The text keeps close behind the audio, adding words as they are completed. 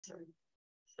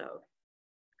So,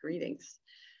 greetings.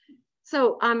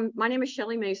 So, my name is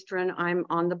Shelley Maestrin. I'm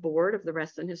on the board of the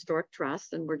Reston Historic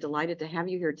Trust, and we're delighted to have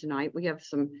you here tonight. We have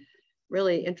some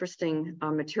really interesting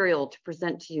material to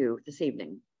present to you this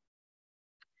evening.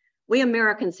 We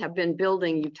Americans have been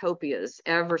building utopias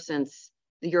ever since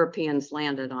the Europeans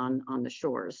landed on the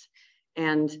shores.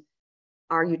 And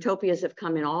our utopias have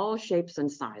come in all shapes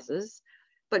and sizes,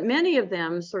 but many of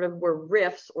them sort of were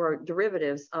riffs or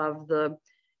derivatives of the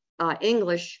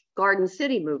English Garden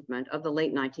City movement of the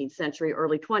late 19th century,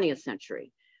 early 20th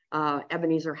century,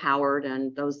 Ebenezer Howard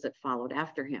and those that followed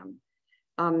after him.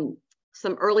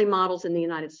 Some early models in the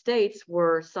United States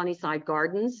were Sunnyside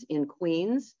Gardens in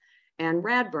Queens and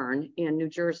Radburn in New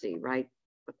Jersey, right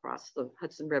across the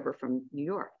Hudson River from New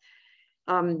York.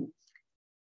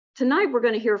 Tonight, we're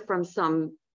going to hear from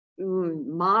some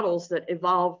models that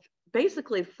evolved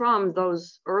basically from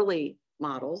those early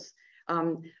models,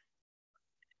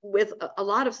 with a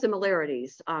lot of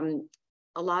similarities.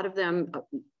 A lot of them,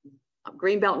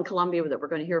 Greenbelt and Columbia that we're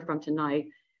going to hear from tonight,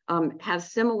 have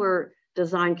similar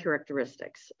design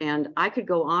characteristics. And I could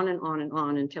go on and on and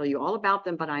on and tell you all about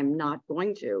them, but I'm not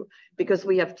going to, because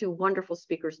we have two wonderful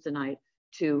speakers tonight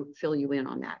to fill you in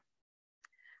on that.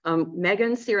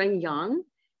 Megan Searing Young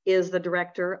is the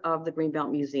director of the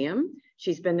Greenbelt Museum.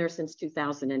 She's been there since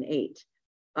 2008.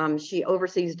 She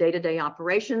oversees day-to-day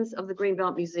operations of the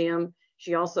Greenbelt Museum.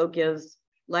 She also gives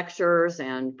lectures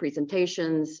and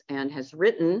presentations and has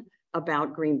written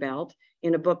about Greenbelt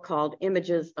in a book called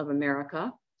Images of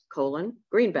America,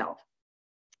 Greenbelt.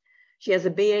 She has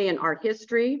a BA in art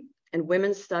history and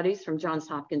women's studies from Johns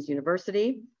Hopkins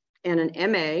University and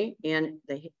an MA in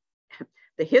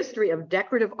the history of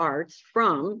decorative arts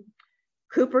from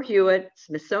Cooper Hewitt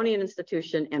Smithsonian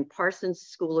Institution and Parsons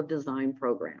School of Design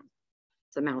program.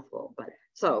 It's a mouthful, but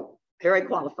so very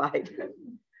qualified.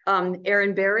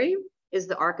 Erin Berry is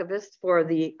the archivist for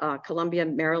the Columbia,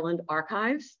 Maryland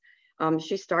Archives.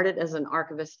 She started as an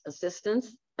archivist assistant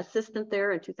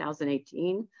there in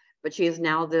 2018, but she is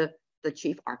now the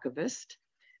chief archivist.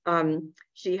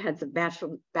 She has a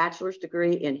bachelor's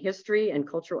degree in history and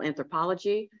cultural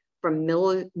anthropology from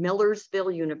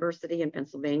Millersville University in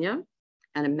Pennsylvania,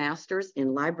 and a master's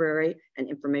in library and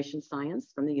information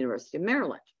science from the University of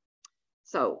Maryland.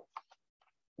 So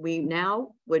we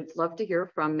now would love to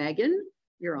hear from Megan.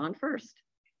 You're on first.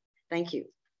 Thank you.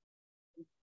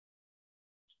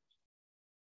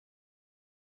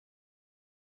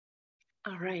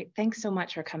 All right, thanks so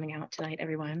much for coming out tonight,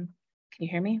 everyone. Can you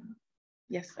hear me?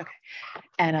 Yes, okay.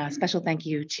 And a special thank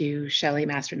you to Shelley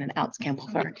Maestrin and Alex Campbell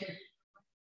for,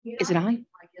 is it on?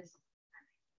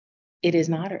 It is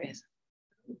not, or is?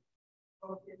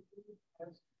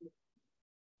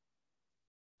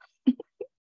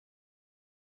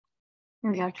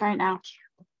 Here we go, try it now.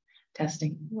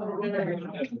 Testing.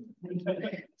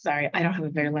 Sorry, I don't have a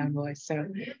very loud voice, so.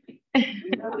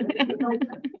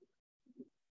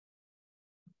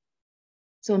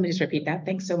 So let me just repeat that.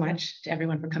 Thanks so much to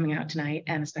everyone for coming out tonight,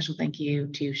 and a special thank you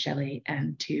to Shelley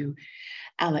and to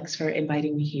Alex for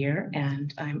inviting me here.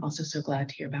 And I'm also so glad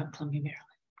to hear about Columbia,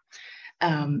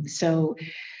 Maryland. So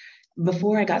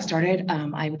before I got started,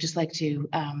 I would just like to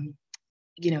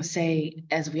say,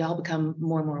 as we all become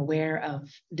more and more aware of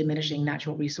diminishing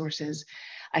natural resources,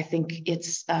 I think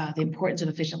it's the importance of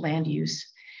efficient land use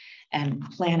and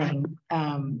planning,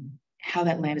 how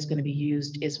that land is going to be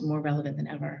used is more relevant than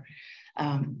ever.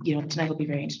 Tonight will be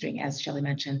very interesting, as Shelley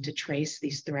mentioned, to trace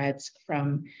these threads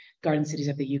from garden cities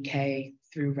of the UK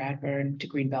through Radburn to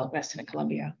Greenbelt, Reston, and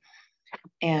Columbia.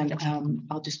 And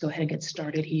I'll just go ahead and get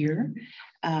started here.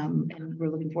 And we're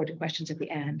looking forward to questions at the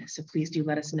end. So please do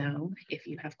let us know if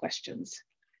you have questions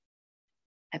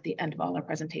at the end of all our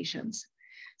presentations.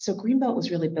 So Greenbelt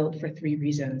was really built for three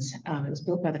reasons. It was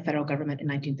built by the federal government in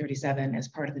 1937 as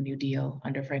part of the New Deal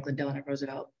under Franklin Delano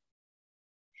Roosevelt.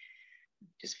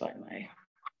 Just find my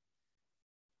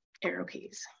arrow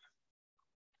keys.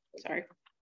 Sorry.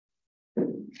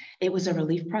 It was a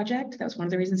relief project. That was one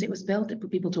of the reasons it was built. It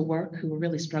put people to work who were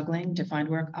really struggling to find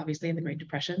work, obviously, in the Great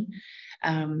Depression.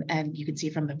 And you can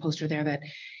see from the poster there that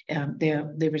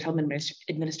the resettlement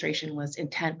administration was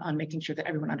intent on making sure that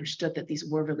everyone understood that these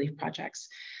were relief projects.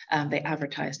 They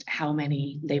advertised how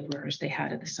many laborers they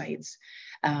had at the sites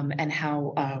and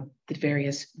how the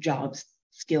various jobs,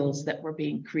 skills that were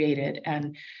being created.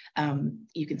 And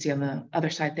you can see on the other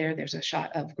side there, there's a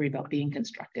shot of Greenbelt being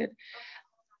constructed.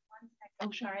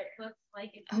 I'm sorry, it looks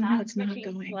like it's not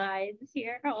going. Slides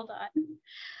here. Hold on.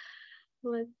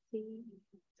 Let's see.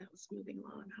 That was moving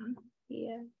along, huh?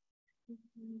 Yeah. It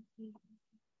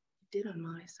did on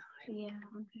my side. Yeah,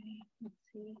 okay. Let's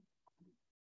see.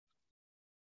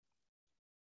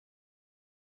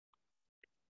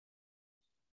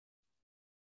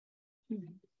 Okay.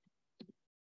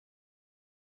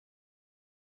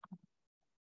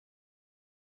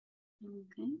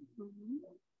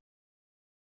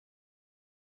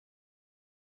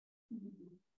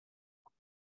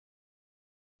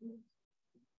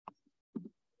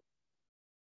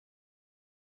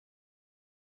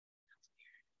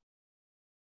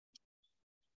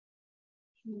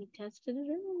 We tested it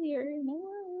earlier.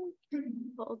 No.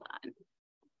 Hold on.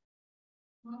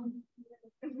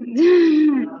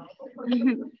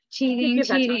 Cheating,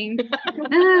 cheating.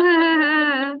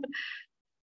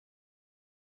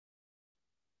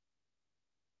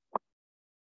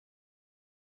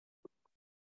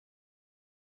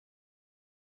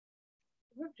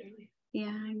 Yeah,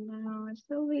 I know.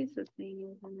 It's always the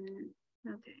thing, isn't it?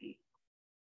 Okay.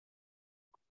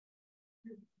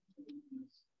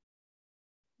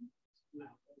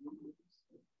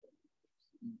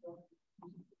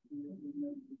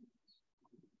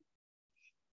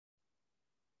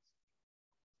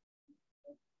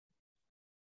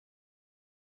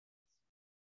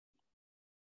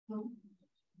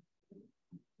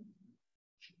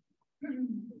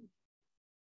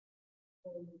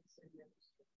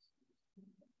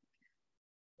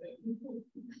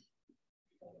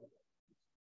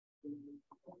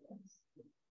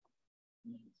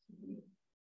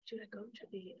 Should I go to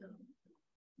the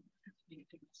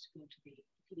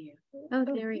PDF? Oh,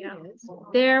 there we go.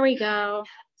 There we go.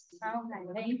 Okay,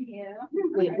 thank you.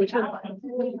 Wait, which one?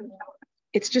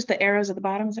 It's just the arrows at the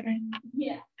bottom, is that right?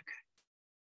 Yeah.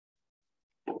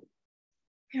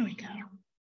 Here we go.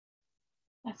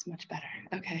 That's much better.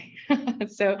 Okay.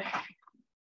 So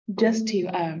just to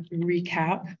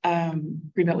recap,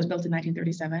 Greenbelt was built in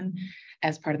 1937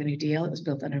 as part of the New Deal. It was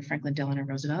built under Franklin Delano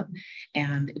Roosevelt,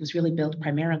 and it was really built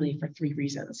primarily for three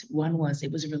reasons. One was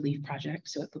it was a relief project,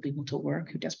 so it put people to work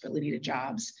who desperately needed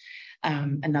jobs.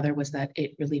 Another was that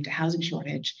it relieved a housing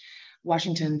shortage.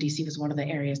 Washington, D.C. was one of the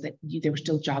areas that there were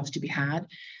still jobs to be had.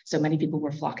 So many people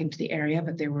were flocking to the area,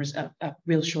 but there was a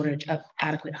real shortage of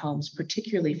adequate homes,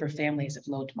 particularly for families of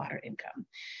low to moderate income.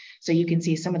 So you can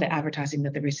see some of the advertising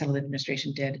that the Resettlement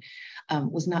Administration did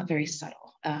was not very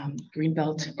subtle.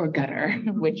 Greenbelt or gutter,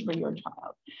 which for your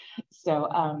child.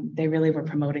 So they really were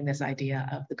promoting this idea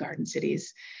of the garden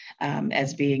cities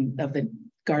as being of the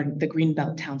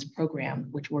Greenbelt Towns program,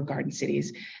 which were garden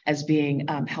cities, as being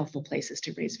helpful places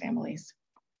to raise families.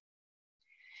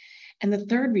 And the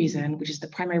third reason, which is the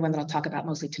primary one that I'll talk about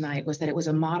mostly tonight, was that it was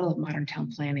a model of modern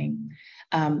town planning.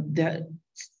 The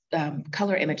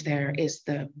color image there is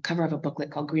the cover of a booklet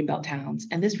called Greenbelt Towns.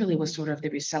 And this really was sort of the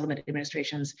Resettlement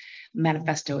Administration's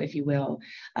manifesto, if you will,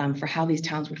 for how these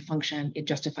towns would function. It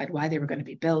justified why they were going to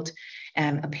be built.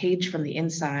 And a page from the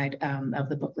inside of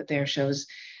the booklet there shows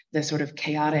the sort of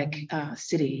chaotic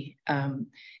city, and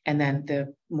then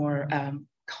the more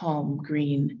calm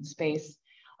green space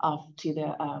off to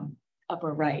the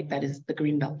upper right, that is the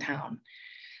Greenbelt town.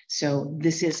 So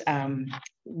this is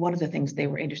one of the things they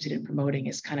were interested in promoting,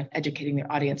 is kind of educating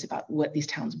their audience about what these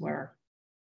towns were.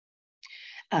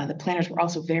 The planners were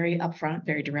also very upfront,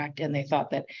 very direct, and they thought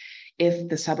that if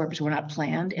the suburbs were not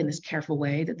planned in this careful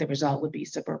way, that the result would be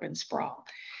suburban sprawl.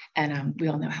 And we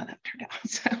all know how that turned out.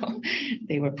 So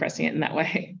they were pressing it in that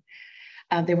way.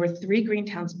 There were 3 green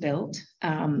towns built.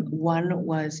 One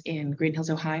was in Green Hills,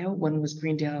 Ohio. One was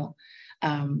Greendale,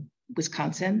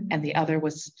 Wisconsin, and the other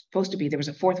was supposed to be, there was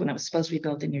a 4th one that was supposed to be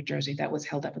built in New Jersey that was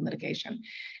held up in litigation,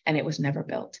 and it was never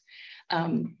built.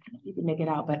 You can make it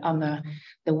out, but on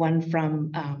the one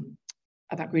from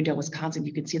about Greendale, Wisconsin,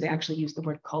 you can see they actually use the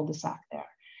word cul-de-sac there.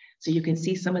 So you can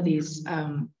see some of these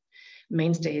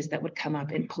mainstays that would come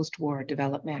up in post-war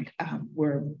development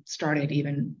were started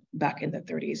even back in the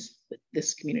 30s with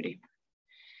this community.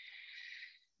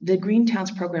 The Green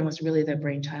Towns program was really the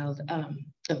brainchild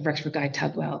of Rexford Guy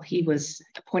Tugwell. He was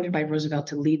appointed by Roosevelt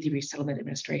to lead the Resettlement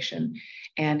Administration,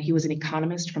 and he was an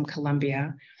economist from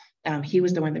Columbia. He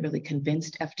was the one that really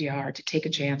convinced FDR to take a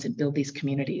chance and build these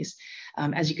communities.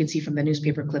 As you can see from the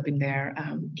newspaper clipping there,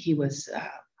 he was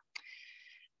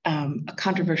a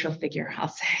controversial figure, I'll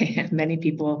say. Many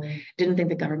people didn't think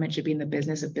the government should be in the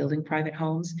business of building private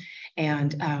homes.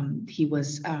 And he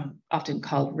was often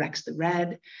called Rex the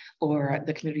Red, or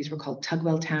the communities were called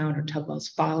Tugwell Town or Tugwell's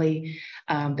Folly.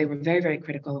 They were very, very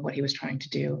critical of what he was trying to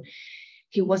do.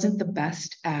 He wasn't the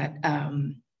best at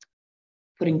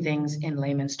putting things in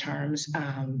layman's terms,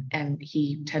 and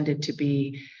he tended to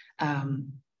be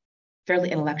fairly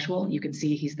intellectual. You can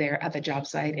see he's there at the job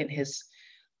site in his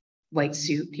white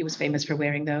suit. He was famous for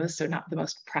wearing those, so not the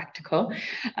most practical.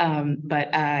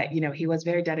 But you know, he was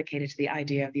very dedicated to the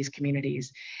idea of these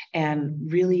communities,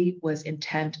 and really was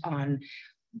intent on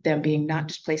them being not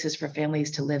just places for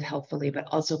families to live healthfully, but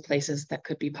also places that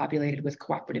could be populated with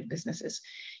cooperative businesses.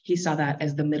 He saw that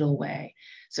as the middle way.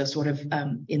 So sort of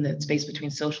in the space between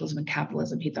socialism and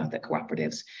capitalism, he thought that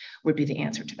cooperatives would be the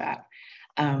answer to that.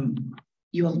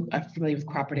 You all are familiar with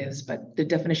cooperatives, but the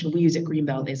definition we use at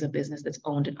Greenbelt is a business that's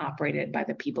owned and operated by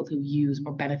the people who use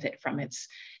or benefit from its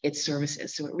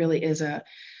services. So it really is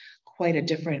quite a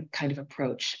different kind of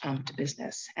approach to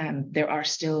business. And there are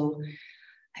still,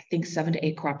 I think, 7 to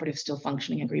 8 cooperatives still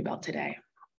functioning in Greenbelt today.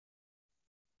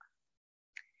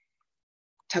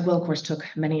 Tugwell, of course, took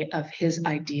many of his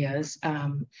ideas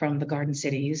from the Garden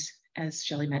Cities. As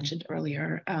Shelley mentioned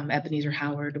earlier, Ebenezer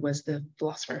Howard was the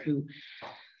philosopher who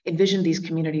envisioned these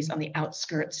communities on the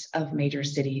outskirts of major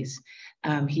cities.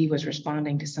 He was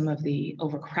responding to some of the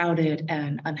overcrowded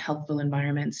and unhealthful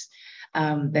environments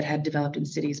that had developed in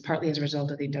cities, partly as a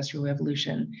result of the Industrial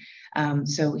Revolution.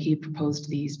 So he proposed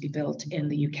these be built in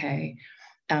the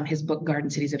UK. His book,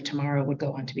 Garden Cities of Tomorrow, would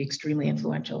go on to be extremely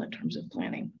influential in terms of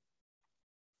planning.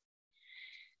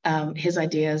 His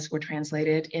ideas were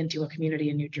translated into a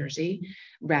community in New Jersey,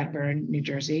 Radburn, New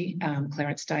Jersey.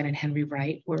 Clarence Stein and Henry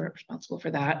Wright were responsible for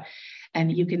that.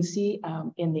 And you can see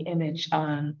in the image,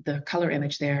 on the color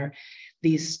image there,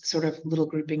 these sort of little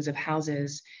groupings of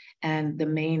houses, and the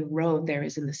main road there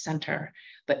is in the center,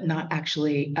 but not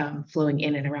actually flowing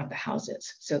in and around the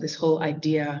houses. So this whole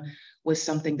idea was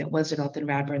something that was developed in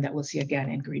Radburn that we'll see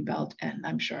again in Greenbelt, and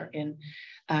I'm sure in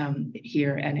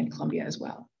here and in Columbia as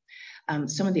well.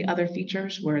 Some of the other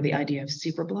features were the idea of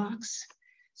super blocks.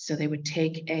 So they would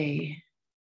take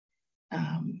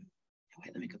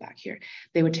let me go back here.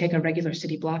 They would take a regular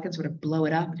city block and sort of blow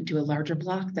it up into a larger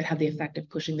block that had the effect of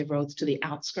pushing the roads to the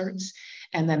outskirts.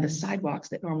 And then the sidewalks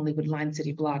that normally would line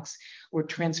city blocks were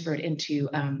transferred into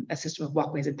a system of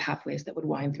walkways and pathways that would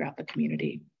wind throughout the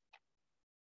community.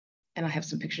 And I have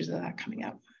some pictures of that coming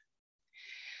up.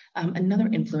 Another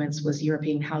influence was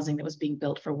European housing that was being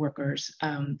built for workers.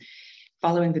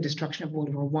 Following the destruction of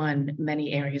World War I,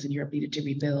 many areas in Europe needed to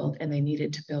rebuild, and they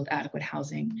needed to build adequate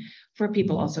housing for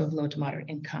people also of low to moderate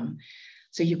income.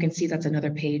 So you can see that's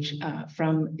another page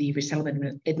from the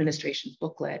Resettlement Administration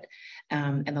booklet.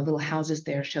 And the little houses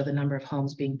there show the number of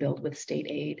homes being built with state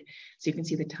aid. So you can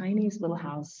see the tiniest little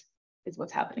house is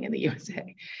what's happening in the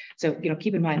USA. So,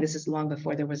 keep in mind, this is long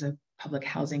before there was a public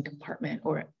housing department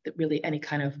or really any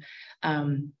kind of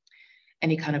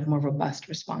more robust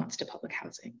response to public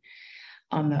housing.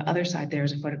 On the other side,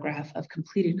 there's a photograph of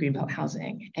completed Greenbelt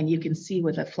housing. And you can see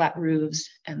with the flat roofs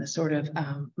and the sort of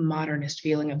modernist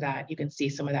feeling of that, you can see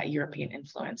some of that European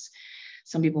influence.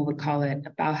 Some people would call it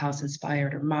a Bauhaus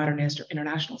inspired or modernist or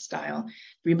international style.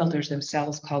 Greenbelters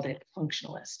themselves called it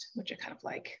functionalist, which are kind of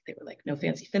like, they were like no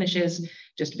fancy finishes,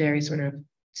 just very sort of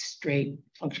straight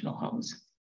functional homes.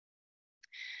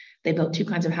 They built 2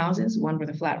 kinds of houses. One were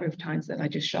the flat roof kinds that I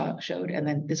just showed. And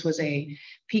then this was a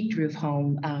peaked roof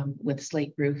home with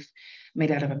slate roof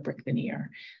made out of a brick veneer.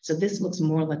 So this looks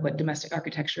more like what domestic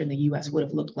architecture in the US would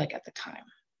have looked like at the time,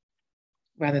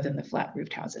 rather than the flat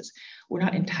roofed houses. We're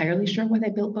not entirely sure why they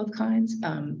built both kinds.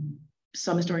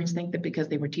 Some historians think that because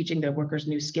they were teaching their workers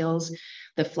new skills,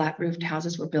 the flat roofed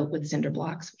houses were built with cinder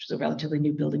blocks, which is a relatively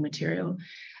new building material.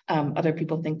 Other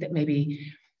people think that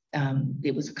maybe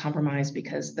it was a compromise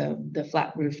because the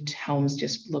flat roofed homes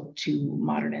just looked too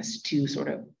modernist, too sort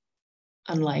of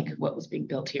unlike what was being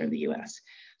built here in the US.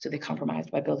 So they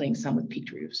compromised by building some with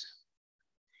peaked roofs.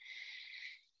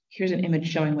 Here's an image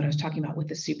showing what I was talking about with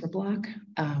the super block,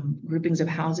 groupings of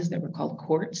houses that were called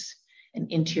courts, an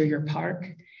interior park,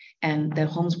 and the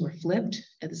homes were flipped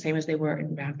the same as they were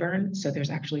in Radburn. So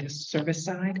there's actually a service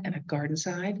side and a garden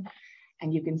side.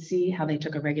 And you can see how they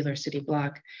took a regular city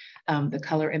block. The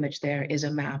color image there is a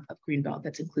map of Greenbelt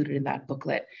that's included in that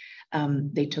booklet.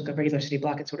 They took a regular city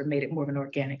block and sort of made it more of an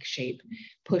organic shape,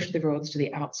 pushed the roads to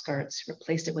the outskirts,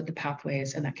 replaced it with the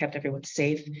pathways, and that kept everyone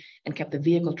safe and kept the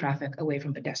vehicle traffic away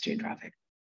from pedestrian traffic.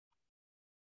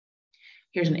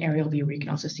 Here's an aerial view where you can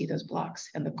also see those blocks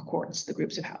and the courts, the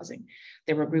groups of housing.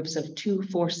 There were groups of 2,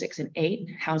 4, 6, and 8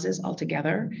 houses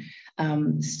altogether.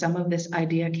 Some of this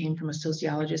idea came from a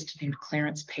sociologist named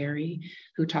Clarence Perry,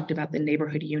 who talked about the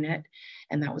neighborhood unit,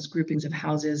 and that was groupings of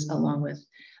houses along with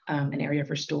an area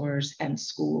for stores and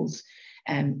schools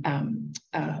and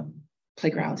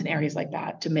playgrounds and areas like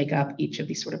that to make up each of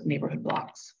these sort of neighborhood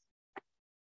blocks.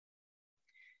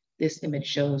 This image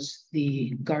shows the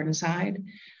garden side,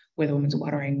 where the woman's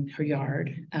watering her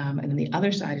yard. And then the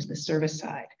other side is the service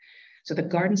side. So the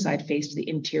garden side faced the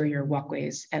interior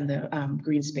walkways and the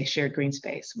green space, shared green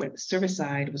space, where the service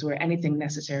side was where anything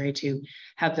necessary to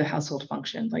have the household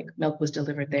function, like milk was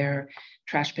delivered there,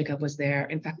 trash pickup was there.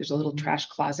 In fact, there's a little trash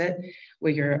closet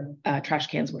where your trash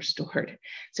cans were stored.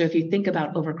 So if you think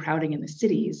about overcrowding in the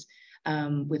cities,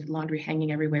 with laundry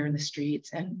hanging everywhere in the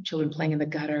streets and children playing in the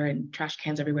gutter and trash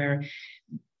cans everywhere,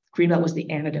 Greenbelt was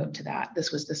the antidote to that.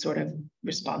 This was the sort of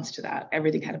response to that.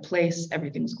 Everything had a place,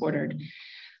 everything was ordered.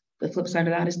 The flip side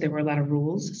of that is there were a lot of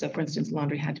rules. So for instance,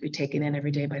 laundry had to be taken in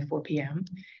every day by 4 p.m.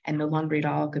 and no laundry at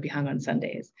all could be hung on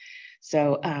Sundays.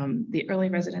 So the early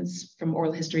residents, from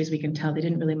oral histories, we can tell they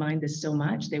didn't really mind this so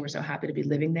much. They were so happy to be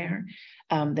living there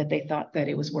that they thought that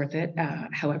it was worth it.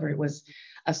 However, it was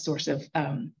a source of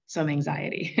some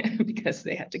anxiety because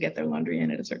they had to get their laundry in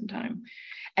at a certain time.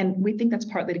 And we think that's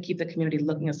partly to keep the community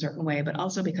looking a certain way, but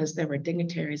also because there were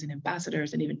dignitaries and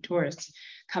ambassadors and even tourists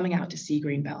coming out to see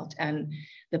Greenbelt. And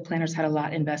the planners had a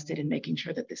lot invested in making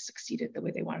sure that this succeeded the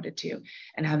way they wanted it to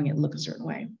and having it look a certain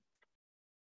way.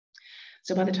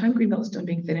 So by the time Greenbelt was done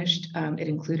being finished, it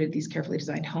included these carefully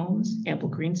designed homes, ample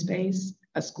green space,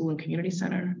 a school and community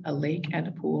center, a lake and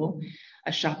a pool,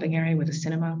 a shopping area with a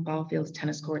cinema, ball fields,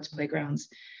 tennis courts, playgrounds,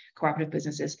 cooperative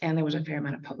businesses, and there was a fair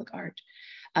amount of public art.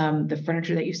 The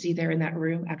furniture that you see there in that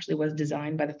room actually was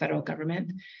designed by the federal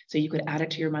government. So you could add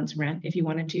it to your month's rent if you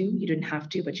wanted to. You didn't have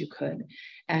to, but you could.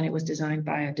 And it was designed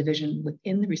by a division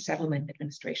within the Resettlement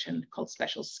Administration called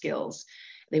Special Skills.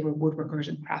 They were woodworkers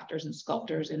and crafters and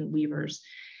sculptors and weavers.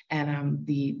 And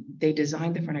they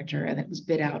designed the furniture and it was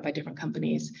bid out by different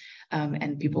companies.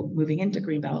 And people moving into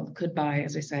Greenbelt could buy,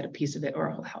 as I said, a piece of it or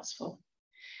a whole house full.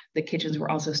 The kitchens were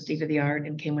also state-of-the-art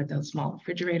and came with a small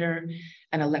refrigerator,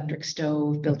 an electric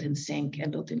stove, built-in sink,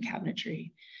 and built-in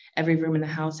cabinetry. Every room in the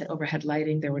house had overhead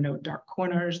lighting. There were no dark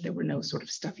corners. There were no sort of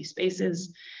stuffy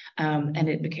spaces. And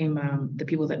it became, the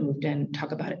people that moved in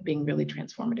talk about it being really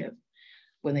transformative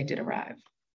when they did arrive.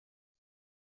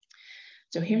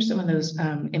 So here's some of those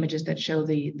images that show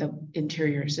the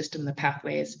interior system, the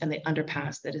pathways, and the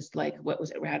underpass that is like what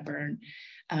was at Radburn,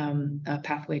 a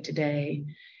pathway today.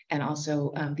 And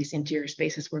also these interior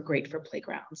spaces were great for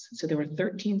playgrounds. So there were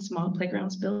 13 small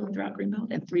playgrounds built throughout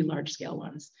Greenbelt and 3 large scale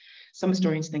ones. Some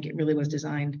historians think it really was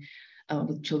designed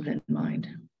with children in mind.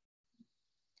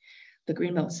 The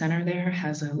Greenbelt Center there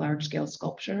has a large scale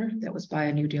sculpture that was by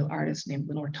a New Deal artist named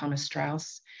Lenore Thomas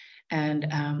Strauss. And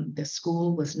the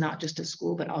school was not just a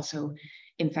school, but also,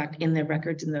 in fact, in the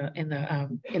records, in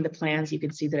the plans, you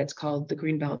can see that it's called the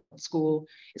Greenbelt School.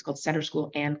 It's called Center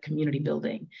School and Community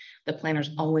Building. The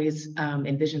planners always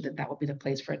envisioned that that would be the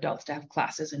place for adults to have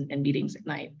classes and meetings at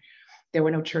night. There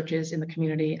were no churches in the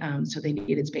community, so they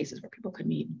needed spaces where people could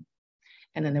meet.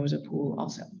 And then there was a pool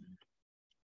also.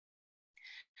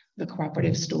 The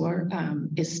cooperative store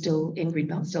is still in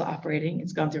Greenbelt, still operating.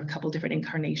 It's gone through a couple different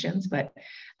incarnations, but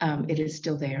it is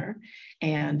still there.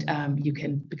 And you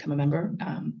can become a member.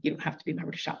 You don't have to be a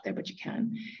member to shop there, but you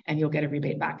can. And you'll get a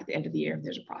rebate back at the end of the year if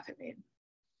there's a profit made.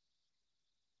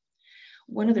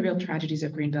 One of the real tragedies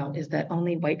of Greenbelt is that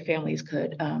only white families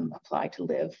could apply to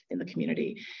live in the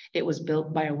community. It was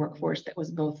built by a workforce that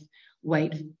was both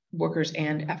white workers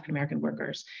and African-American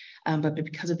workers. But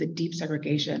because of the deep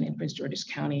segregation in Prince George's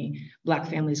County, Black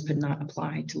families could not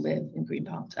apply to live in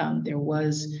Greenbelt. There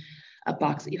was a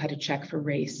box that you had to check for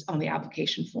race on the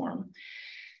application form.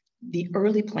 The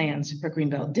early plans for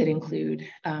Greenbelt did include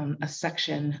a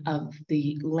section of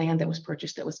the land that was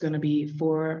purchased that was going to be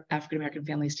for African-American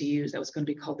families to use, that was going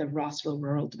to be called the Rossville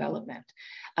Rural Development.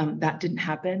 That didn't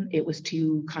happen. It was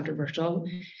too controversial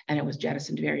and it was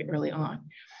jettisoned very early on.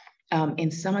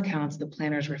 In some accounts, the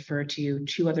planners refer to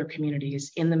 2 other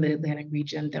communities in the Mid-Atlantic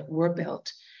region that were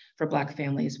built for Black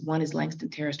families. One is Langston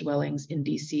Terrace Dwellings in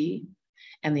DC,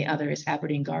 and the other is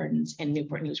Aberdeen Gardens in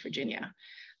Newport News, Virginia.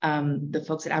 The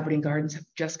folks at Aberdeen Gardens have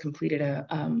just completed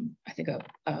I think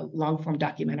a long form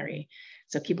documentary.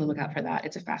 So keep a lookout for that.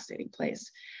 It's a fascinating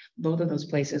place. Both of those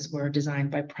places were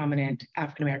designed by prominent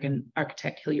African-American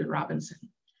architect Hilliard Robinson.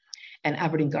 And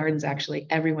Aberdeen Gardens, actually,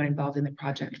 everyone involved in the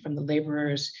project, from the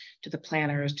laborers to the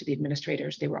planners to the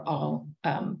administrators, they were all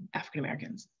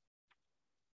African-Americans.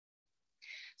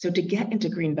 So to get into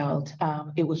Greenbelt,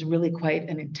 it was really quite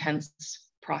an intense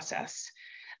process.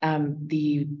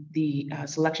 The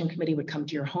selection committee would come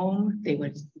to your home. They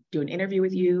would do an interview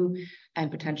with you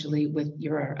and potentially with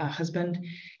your husband.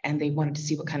 And they wanted to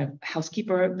see what kind of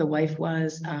housekeeper the wife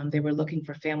was. They were looking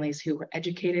for families who were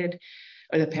educated,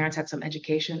 or the parents had some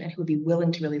education and who would be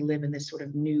willing to really live in this sort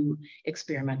of new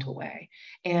experimental way,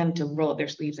 and to roll up their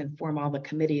sleeves and form all the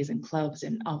committees and clubs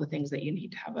and all the things that you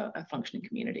need to have a functioning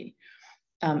community.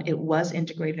 It was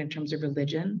integrated in terms of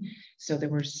religion. So there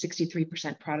were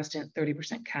 63% Protestant,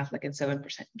 30% Catholic, and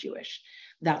 7% Jewish.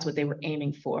 That's what they were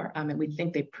aiming for. And we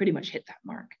think they pretty much hit that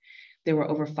mark. There were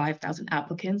over 5,000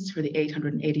 applicants for the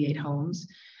 888 homes.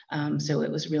 So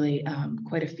it was really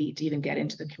quite a feat to even get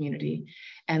into the community.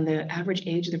 And the average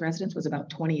age of the residents was about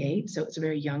 28. So it's a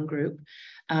very young group.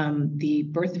 The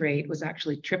birth rate was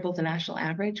actually triple the national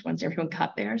average once everyone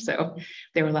got there. So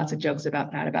there were lots of jokes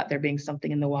about that, about there being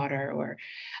something in the water or,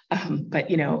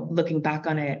 but you know, looking back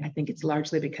on it, I think it's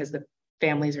largely because the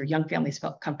families or young families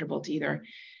felt comfortable to either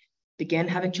begin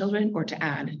having children or to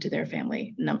add to their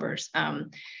family numbers.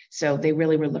 So they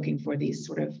really were looking for these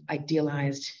sort of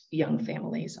idealized young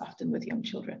families, often with young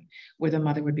children, where the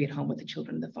mother would be at home with the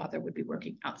children, the father would be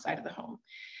working outside of the home.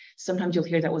 Sometimes you'll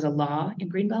hear that was a law in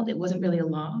Greenbelt. It wasn't really a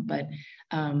law, but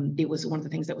it was one of the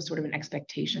things that was sort of an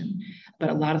expectation. But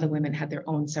a lot of the women had their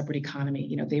own separate economy.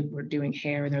 You know, they were doing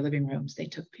hair in their living rooms. They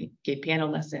gave piano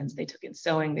lessons. They took in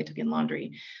sewing. They took in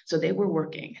laundry. So they were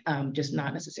working, just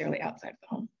not necessarily outside of the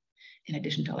home, in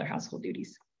addition to other household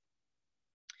duties.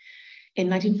 In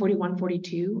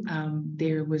 1941-42,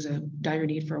 there was a dire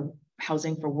need for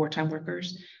housing for wartime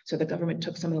workers. So the government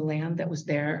took some of the land that was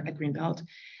there at Greenbelt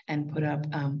and put up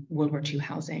World War II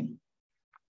housing.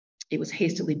 It was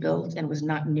hastily built and was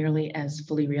not nearly as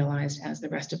fully realized as the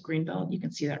rest of Greenbelt. You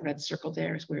can see that red circle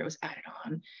there is where it was added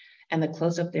on. And the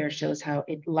close-up there shows how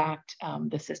it lacked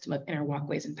the system of inner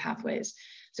walkways and pathways.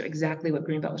 So exactly what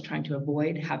Greenbelt was trying to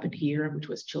avoid happened here, which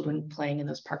was children playing in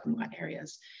those parking lot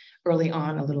areas. Early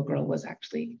on, a little girl was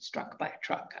actually struck by a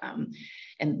truck.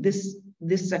 And this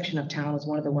section of town was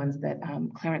one of the ones that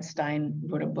Clarence Stein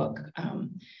wrote a book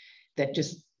that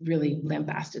just really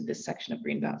lambasted this section of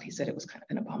Greenbelt. He said it was kind of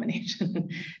an abomination.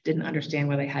 Didn't understand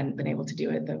why they hadn't been able to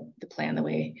do it, the plan the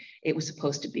way it was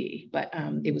supposed to be, but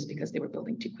it was because they were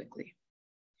building too quickly.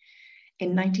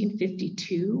 In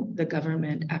 1952, the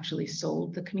government actually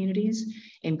sold the communities.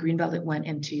 In Greenbelt, it went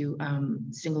into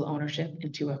single ownership,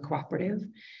 into a cooperative.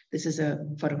 This is a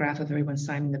photograph of everyone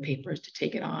signing the papers to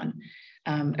take it on.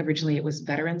 Originally, it was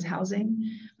veterans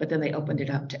housing, but then they opened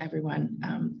it up to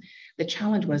everyone. The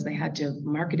challenge was they had to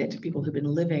market it to people who've been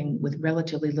living with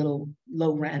relatively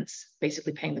low rents,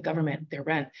 basically paying the government their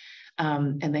rent,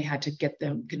 and they had to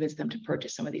convince them to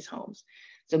purchase some of these homes.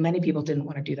 So many people didn't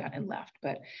want to do that and left,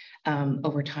 but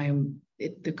over time,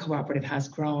 the cooperative has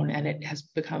grown and it has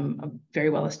become very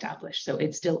well established. So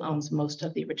it still owns most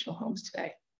of the original homes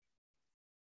today.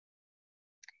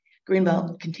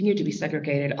 Greenbelt continued to be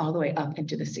segregated all the way up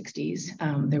into the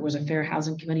 60s. There was a Fair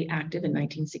Housing Committee active in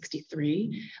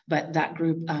 1963, but that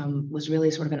group was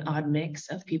really sort of an odd mix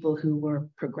of people who were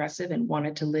progressive and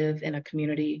wanted to live in a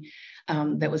community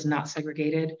that was not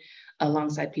segregated,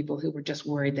 alongside people who were just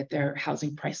worried that their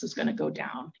housing price was going to go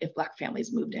down if Black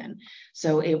families moved in.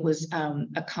 So it was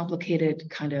a complicated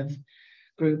kind of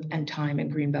group and time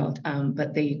in Greenbelt,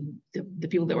 but the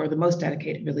people that were the most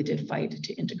dedicated really did fight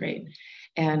to integrate.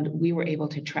 And we were able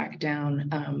to track down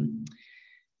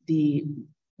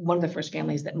one of the first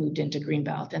families that moved into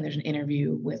Greenbelt. And there's an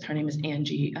interview with, her name is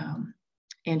Angie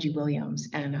Williams,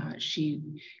 and she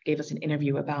gave us an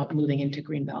interview about moving into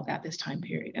Greenbelt at this time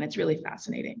period. And it's really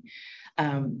fascinating.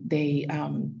 They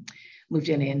moved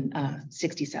in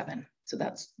 67. So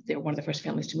they're one of the first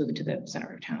families to move into the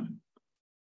center of town.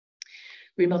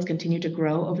 Greenbelt's continued to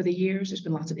grow over the years. There's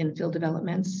been lots of infill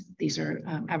developments. These are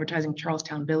advertising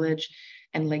Charlestown Village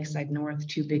and Lakeside North,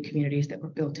 two big communities that were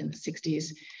built in the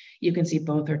 60s. You can see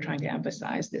both are trying to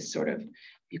emphasize this sort of,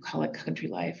 you call it country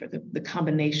life, or the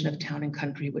combination of town and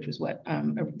country, which was what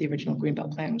the original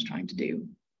Greenbelt plan was trying to do.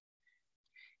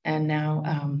 And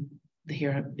now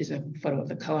here is a photo of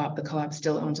the co-op. The co-op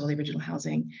still owns all the original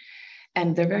housing.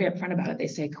 And they're very upfront about it. They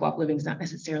say co-op living is not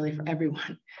necessarily for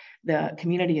everyone. The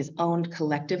community is owned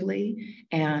collectively,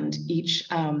 and each,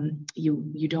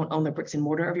 you don't own the bricks and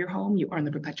mortar of your home, you earn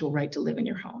the perpetual right to live in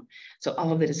your home. So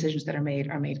all of the decisions that are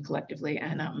made collectively,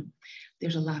 and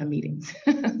there's a lot of meetings,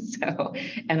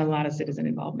 and a lot of citizen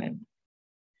involvement.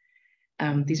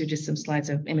 These are just some slides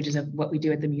of images of what we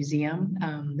do at the museum.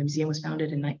 The museum was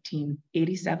founded in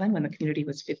 1987 when the community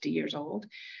was 50 years old.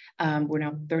 We're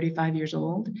now 35 years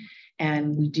old,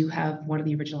 and we do have one of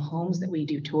the original homes that we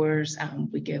do tours.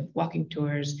 We give walking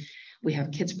tours. We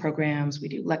have kids programs. We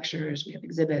do lectures. We have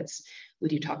exhibits. We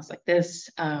do talks like this.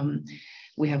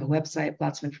 We have a website,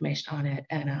 lots of information on it,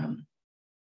 and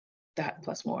that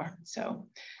plus more. So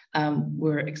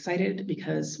we're excited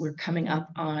because we're coming up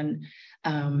on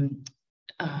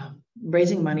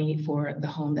raising money for the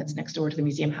home that's next door to the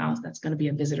museum house. That's going to be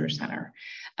a visitor center.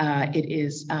 It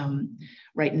is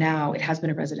right now, it has been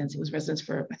a residence. It was residence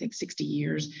for, I think, 60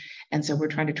 years. And so we're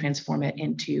trying to transform it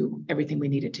into everything we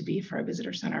need it to be for a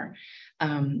visitor center.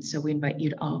 So we invite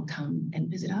you to all come and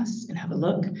visit us and have a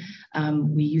look.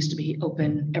 We used to be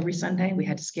open every Sunday. We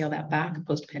had to scale that back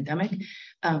post-pandemic,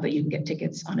 but you can get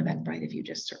tickets on Eventbrite if you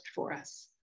just search for us.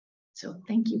 So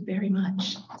thank you very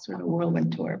much. Sort of a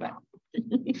whirlwind tour, but.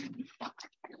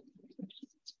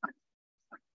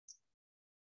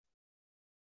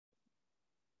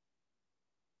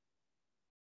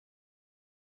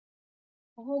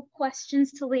 We'll hold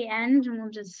questions till the end and we'll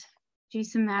just do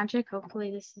some magic.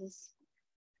 Hopefully this is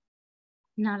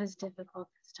not as difficult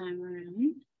this time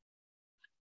around.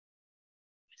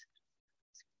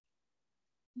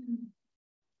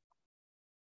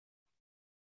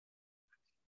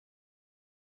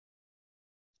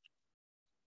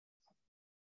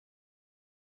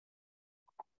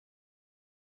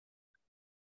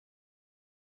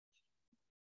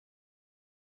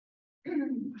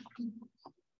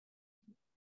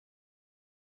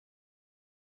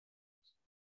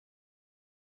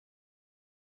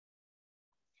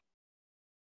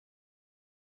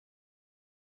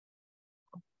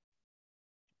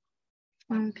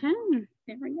 Okay,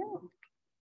 there we go.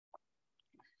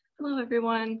 Hello,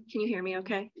 everyone. Can you hear me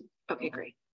okay? Okay,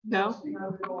 great. No?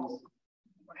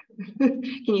 Can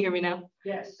you hear me now?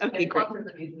 Yes. Okay, great.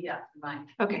 Yeah, fine.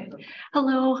 Okay.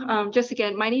 Hello. Just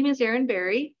again, my name is Erin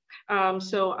Berry.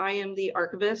 So I am the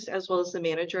archivist as well as the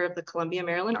manager of the Columbia,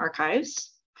 Maryland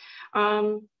Archives.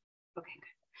 Okay.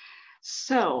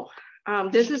 So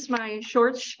this is my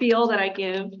short spiel that I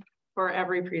give for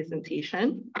every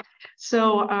presentation.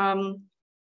 So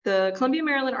the Columbia,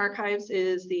 Maryland Archives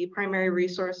is the primary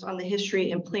resource on the history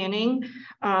and planning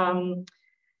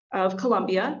of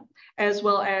Columbia, as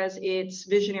well as its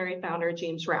visionary founder,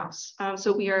 James Rouse.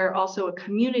 So we are also a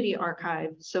community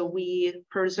archive. So we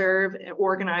preserve,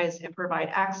 organize, and provide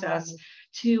access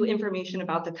to information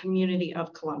about the community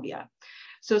of Columbia.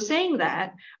 So saying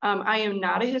that, I am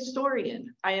not a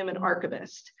historian, I am an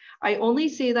archivist. I only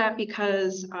say that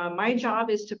because my job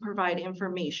is to provide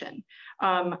information.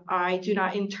 I do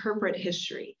not interpret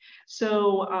history.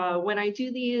 So when I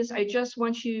do these, I just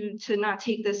want you to not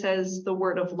take this as the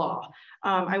word of law.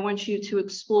 I want you to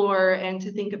explore and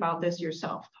to think about this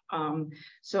yourself.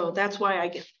 So that's why I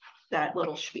get that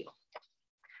little spiel.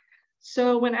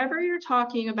 So whenever you're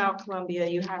talking about Columbia,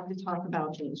 you have to talk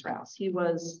about James Rouse. He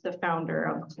was the founder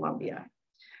of Columbia.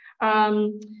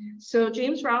 So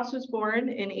James Rouse was born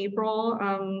in April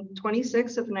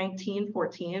 26th of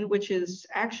 1914, which is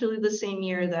actually the same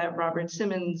year that Robert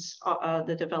Simmons,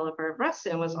 the developer of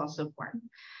Reston, was also born,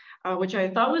 which I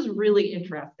thought was really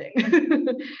interesting.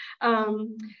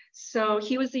 So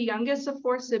he was the youngest of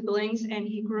 4 siblings, and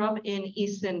he grew up in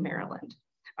Easton, Maryland.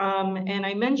 And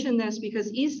I mention this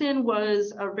because Easton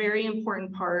was a very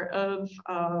important part of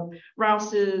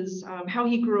Rouse's, how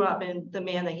he grew up and the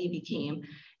man that he became.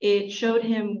 It showed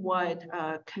him what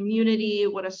community,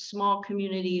 what a small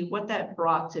community, what that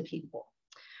brought to people.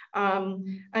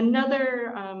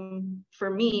 Another, for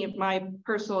me, my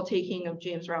personal taking of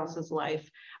James Rouse's life,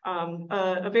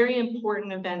 a very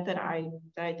important event that I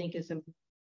think is,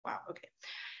 wow, okay.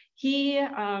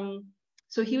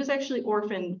 So he was actually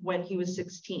orphaned when he was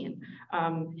 16,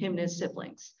 him and his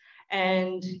siblings.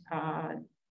 And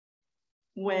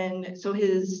so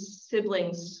his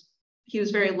siblings, he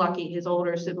was very lucky, his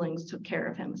older siblings took care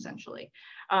of him essentially.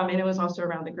 And it was also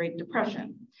around the Great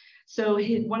Depression. So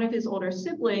one of his older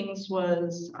siblings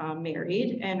was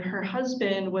married, and her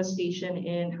husband was stationed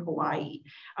in Hawaii.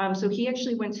 So he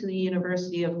actually went to the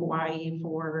University of Hawaii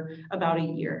for about a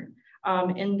year.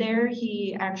 And there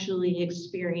he actually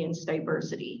experienced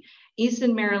diversity.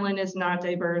 Easton, Maryland is not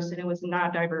diverse, and it was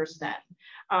not diverse then.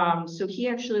 So he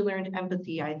actually learned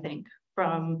empathy, I think,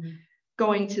 from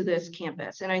going to this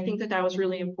campus. And I think that that was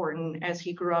really important as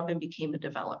he grew up and became a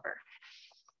developer.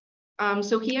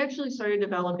 So he actually started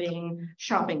developing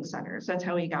shopping centers. That's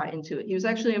how he got into it. He was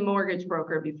actually a mortgage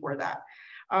broker before that.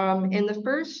 And the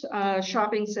first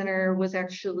shopping center was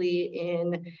actually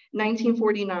in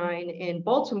 1949 in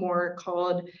Baltimore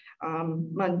called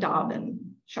Mondawmin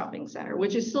Shopping Center,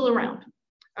 which is still around.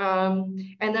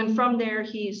 And then from there,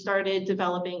 he started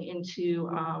developing into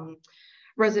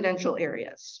residential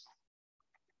areas.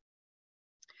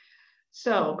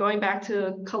 So going back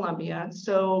to Columbia.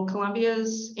 So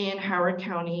Columbia's in Howard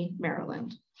County,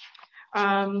 Maryland.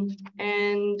 In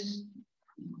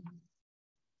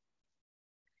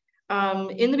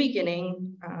the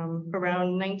beginning,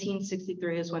 around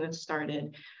 1963 is when it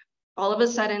started. all of a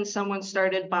sudden someone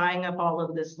started buying up all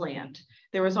of this land.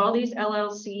 There was all these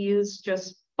LLCs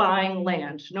just buying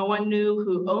land. No one knew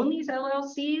who owned these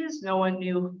LLCs. No one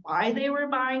knew why they were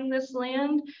buying this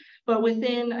land. But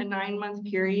within a 9-month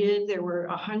period, there were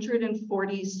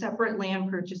 140 separate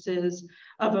land purchases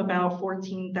of about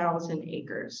 14,000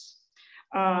 acres.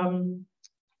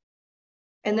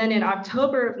 And then in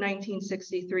October of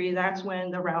 1963, that's when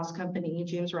the Rouse Company,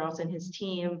 James Rouse and his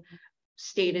team,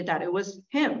 stated that it was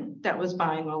him that was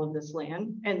buying all of this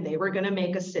land and they were going to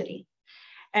make a city.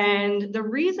 And the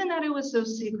reason that it was so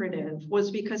secretive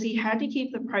was because he had to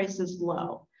keep the prices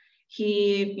low.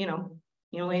 He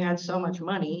only had so much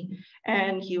money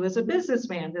and he was a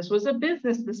businessman. This was a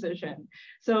business decision.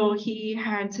 So he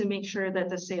had to make sure that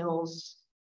the sales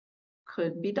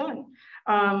could be done.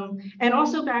 And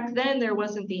also back then there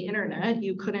wasn't the internet.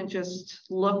 You couldn't just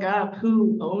look up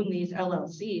who owned these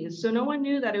LLCs. So no one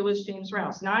knew that it was James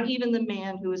Rouse, not even the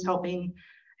man who was helping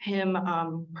him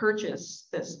purchase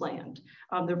this land,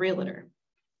 the realtor.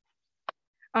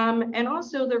 And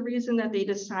also the reason that they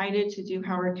decided to do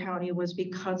Howard County was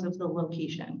because of the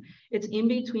location. It's in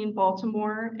between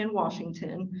Baltimore and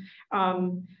Washington.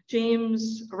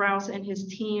 James Rouse and his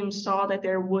team saw that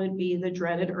there would be the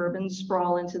dreaded urban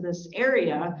sprawl into this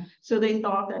area. So they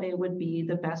thought that it would be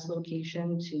the best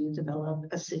location to develop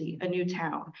a city, a new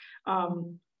town,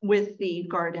 with the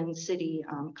Garden City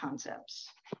concepts.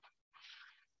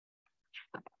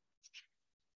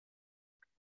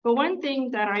 But one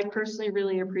thing that I personally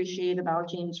really appreciate about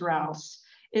James Rouse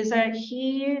is that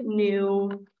he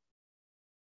knew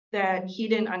that he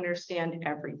didn't understand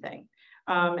everything.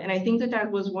 And I think that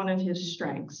that was one of his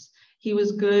strengths. He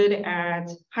was good at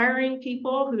hiring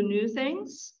people who knew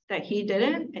things that he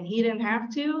didn't, and he didn't have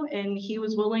to, and he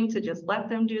was willing to just let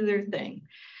them do their thing.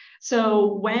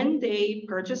 So when they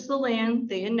purchased the land,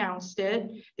 they announced it,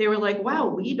 they were like, wow,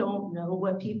 we don't know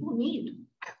what people need.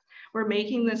 We're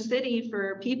making the city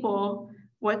for people.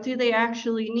 What do they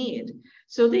actually need?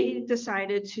 So they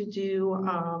decided to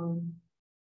do,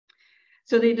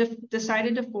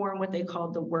 decided to form what they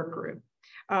called the work group.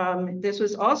 This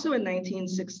was also in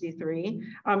 1963,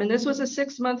 and this was a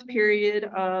 6-month period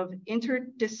of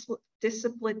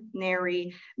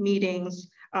interdisciplinary meetings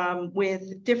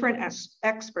with different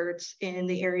experts in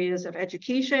the areas of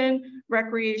education,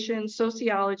 recreation,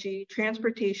 sociology,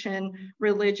 transportation,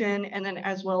 religion, and then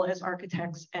as well as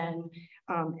architects and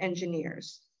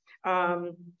engineers.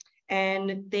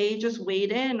 And they just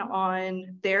weighed in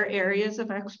on their areas of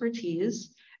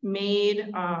expertise,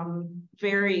 made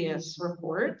various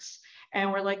reports, and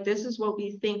we're like, this is what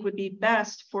we think would be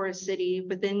best for a city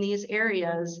within these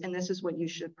areas, and this is what you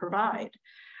should provide.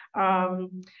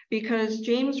 Because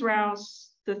James Rouse,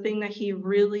 the thing that he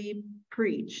really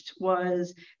preached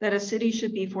was that a city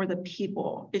should be for the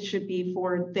people. It should be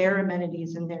for their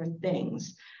amenities and their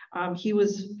things. He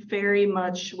was very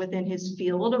much within his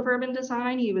field of urban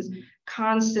design. He was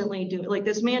constantly doing, like,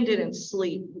 this man didn't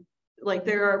sleep. Like,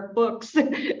 there are books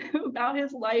about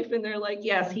his life and they're like,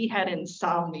 yes, he had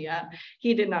insomnia.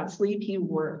 He did not sleep, he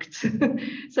worked.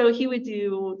 So he would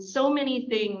do so many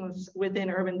things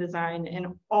within urban design,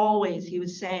 and always he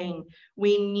was saying,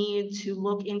 we need to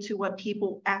look into what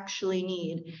people actually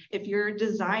need. If you're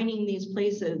designing these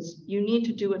places, you need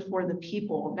to do it for the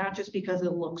people, not just because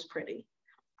it looks pretty.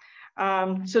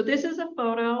 So this is a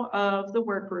photo of the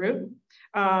work group,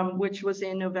 which was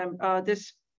in November.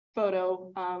 This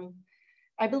photo,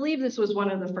 I believe this was one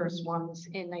of the first ones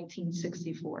in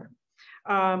 1964.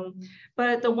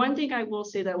 But the one thing I will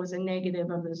say that was a negative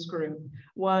of this group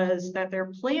was that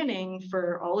they're planning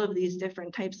for all of these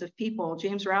different types of people.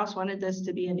 James Rouse wanted this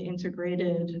to be an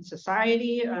integrated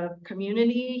society, a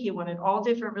community. He wanted all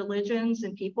different religions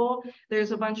and people.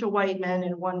 There's a bunch of white men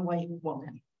and one white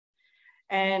woman.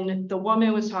 And the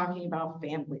woman was talking about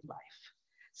family life.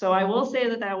 So I will say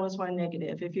that that was one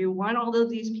negative. If you want all of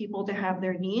these people to have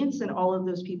their needs, then all of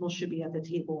those people should be at the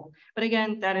table. But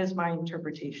again, that is my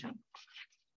interpretation.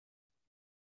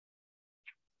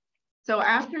 So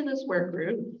after this work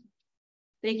group,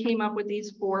 they came up with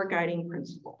these 4 guiding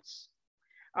principles.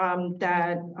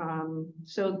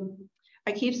 So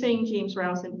I keep saying James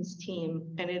Rouse and his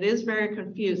team, and it is very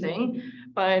confusing,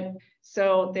 but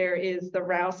so there is the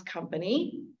Rouse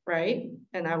Company, right?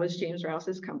 And that was James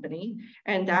Rouse's company.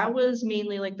 And that was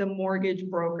mainly like the mortgage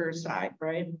broker side,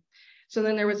 right? So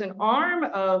then there was an arm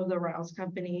of the Rouse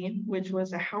Company, which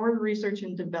was a Howard Research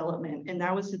and Development. And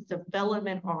that was the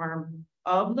development arm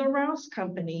of the Rouse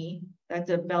Company that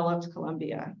developed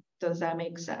Columbia. Does that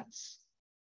make sense?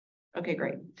 Okay,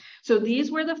 great. So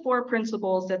these were the 4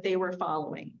 principles that they were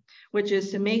following, which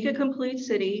is to make a complete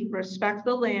city, respect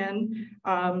the land,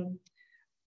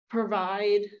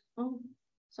 provide for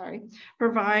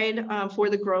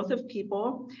the growth of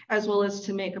people, as well as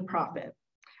to make a profit.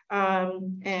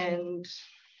 And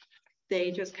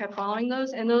they just kept following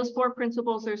those, and those 4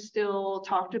 principles are still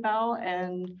talked about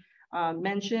and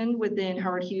mentioned within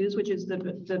Howard Hughes, which is the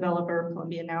developer of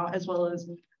Columbia now, as well as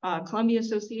Columbia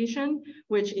Association,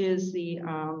 which is the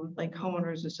like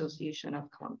homeowners association of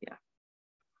Columbia.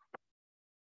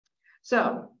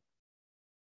 So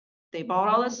they bought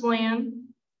all this land,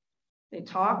 they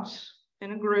talked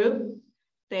in a group,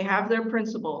 they have their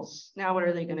principles. Now what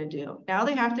are they going to do? Now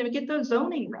they have to get those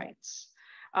zoning rights,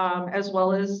 as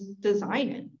well as design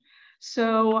it.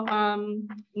 So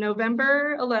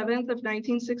November 11th of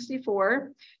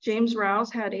 1964, James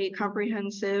Rouse had a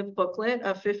comprehensive booklet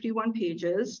of 51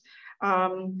 pages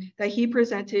that he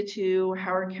presented to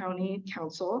Howard County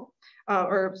Council,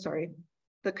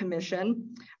 the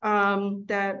commission,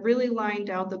 that really lined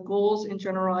out the goals and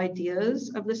general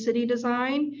ideas of the city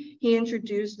design. He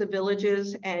introduced the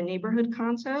villages and neighborhood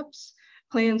concepts,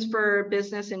 plans for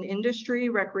business and industry,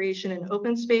 recreation and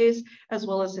open space, as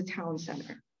well as the town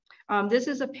center. This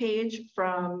is a page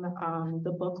from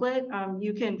the booklet.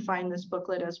 You can find this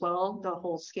booklet as well, the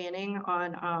whole scanning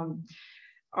on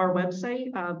our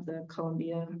website, the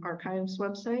Columbia Archives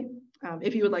website,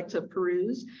 if you would like to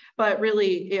peruse. But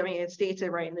really, I mean, it states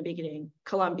it right in the beginning,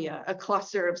 Columbia, a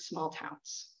cluster of small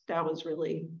towns. That was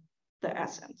really the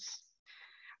essence.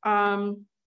 So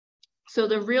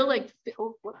the real like,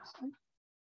 oh, whoops,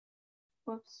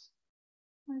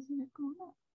 why isn't it going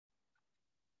up?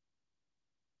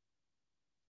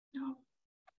 No.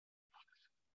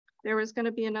 There was going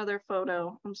to be another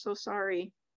photo. I'm so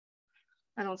sorry.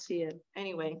 I don't see it.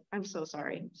 Anyway, I'm so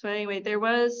sorry. So anyway, there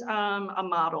was a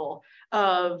model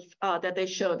of that they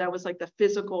showed that was like the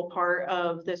physical part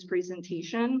of this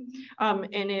presentation.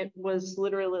 And it was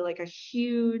literally like a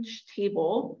huge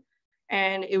table.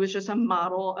 And it was just a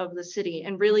model of the city.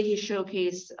 And really he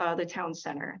showcased the town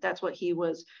center. That's what he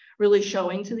was really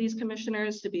showing to these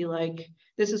commissioners, to be like,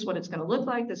 this is what it's gonna look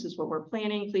like. This is what we're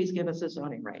planning. Please give us the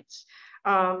zoning rights.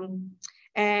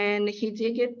 And he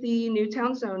did get the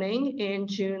Newtown zoning in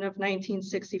June of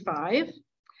 1965.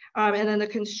 And then the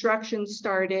construction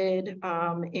started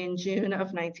in June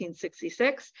of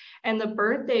 1966. And the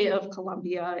birthday of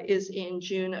Columbia is in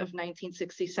June of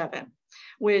 1967,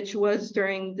 which was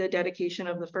during the dedication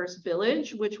of the first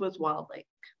village, which was Wild Lake.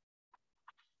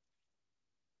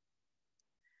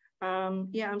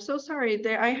 Yeah, I'm so sorry.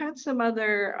 I had some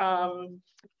other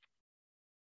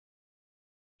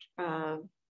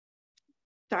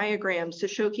diagrams to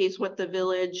showcase what the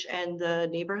village and the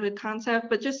neighborhood concept,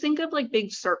 but just think of like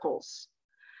big circles.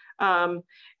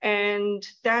 And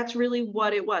that's really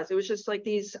what it was. It was just like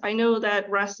these, I know that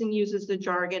Reston uses the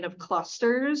jargon of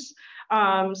clusters.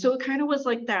 So it kind of was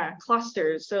like that,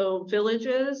 clusters. So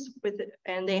villages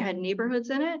and they had neighborhoods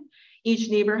in it. Each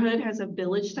neighborhood has a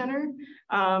village center.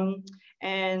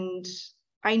 And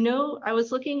I know I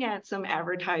was looking at some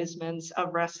advertisements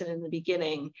of Reston in the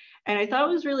beginning, and I thought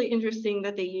it was really interesting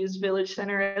that they used village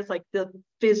center as like the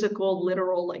physical,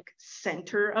 literal like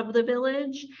center of the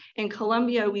village. In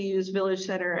Columbia, we use village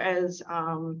center as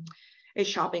a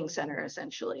shopping center,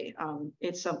 essentially.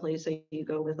 It's someplace that you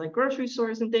go with like grocery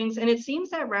stores and things. And it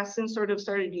seems that Reston sort of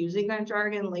started using that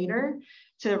jargon later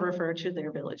to refer to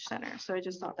their village center. So I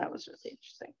just thought that was really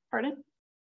interesting. Pardon?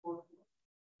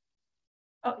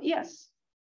 Oh, yes.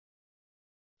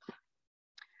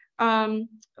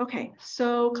 Okay,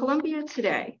 so Columbia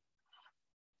today.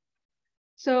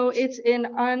 So it's an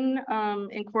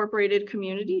unincorporated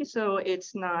community, so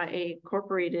it's not a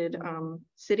incorporated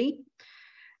city.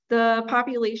 The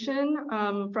population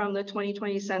from the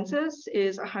 2020 census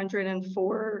is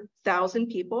 104,000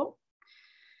 people.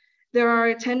 There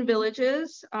are 10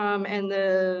 villages, and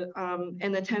the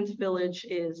 10th village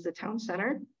is the town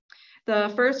center.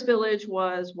 The first village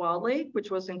was Wild Lake,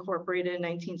 which was incorporated in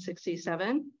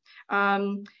 1967.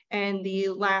 And the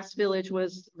last village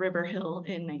was River Hill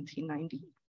in 1990.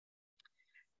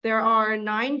 There are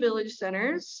 9 village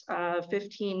centers,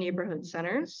 15 neighborhood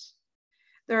centers.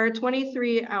 There are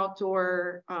 23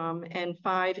 outdoor and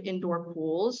 5 indoor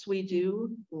pools. We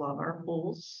do love our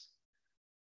pools.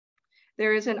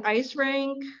 There is an ice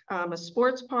rink, a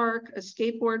sports park, a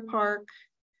skateboard park,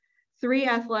 3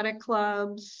 athletic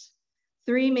clubs,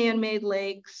 3 man-made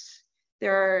lakes.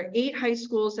 There are 8 high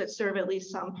schools that serve at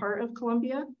least some part of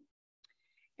Columbia.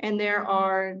 And there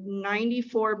are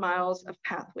 94 miles of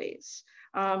pathways.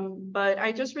 But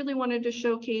I just really wanted to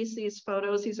showcase these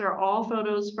photos. These are all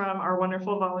photos from our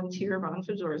wonderful volunteer, Ron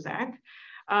Fazorzak.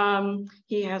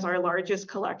 He has our largest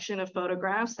collection of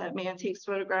photographs. That man takes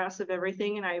photographs of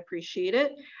everything, and I appreciate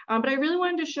it. But I really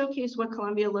wanted to showcase what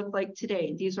Columbia looked like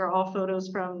today. These are all photos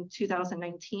from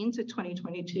 2019 to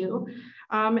 2022.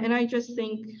 And I just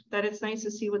think that it's nice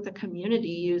to see what the community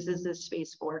uses this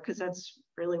space for, because that's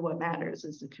really what matters,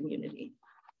 is the community.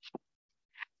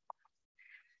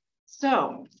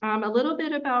 So a little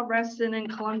bit about Reston and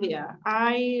Columbia.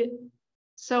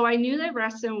 So I knew that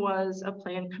Reston was a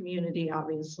planned community,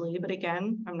 obviously, but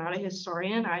again, I'm not a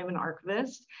historian, I'm an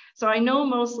archivist. So I know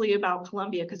mostly about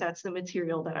Columbia because that's the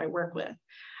material that I work with.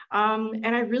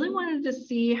 And I really wanted to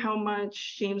see how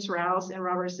much James Rouse and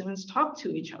Robert Simmons talked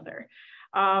to each other.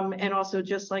 And also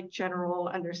just like general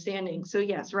understanding. So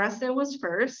yes, Reston was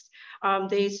first.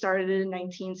 They started in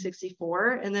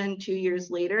 1964, and then 2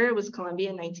 years later, it was Columbia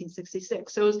in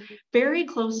 1966. So it was very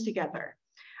close together.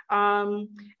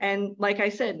 And like I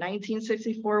said,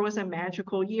 1964 was a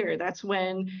magical year. That's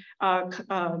when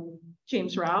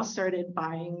James Rouse started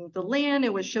buying the land.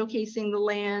 It was showcasing the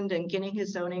land and getting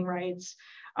his zoning rights.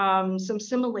 Some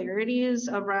similarities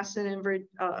of Reston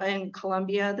and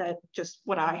Columbia that just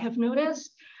what I have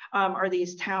noticed are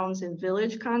these towns and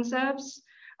village concepts,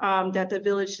 that the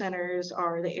village centers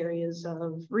are the areas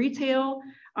of retail,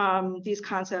 these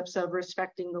concepts of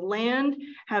respecting the land,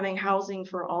 having housing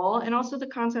for all, and also the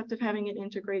concept of having an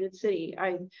integrated city.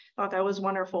 I thought that was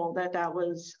wonderful that that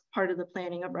was part of the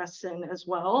planning of Reston as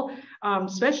well,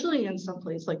 especially in some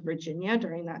place like Virginia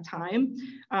during that time.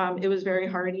 It was very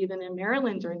hard even in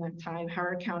Maryland during that time.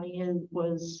 Howard County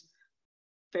was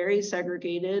very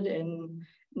segregated and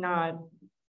not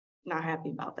happy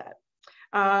about that.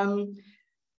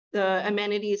 The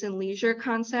amenities and leisure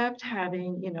concept,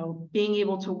 having, being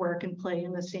able to work and play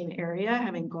in the same area,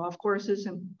 having golf courses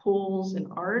and pools and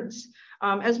arts,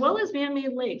 as well as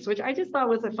man-made lakes, which I just thought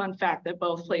was a fun fact that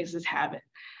both places have it.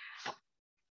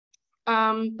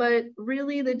 But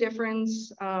really the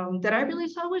difference that I really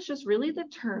saw was just really the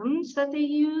terms that they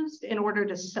used in order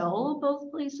to sell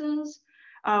both places,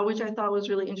 which I thought was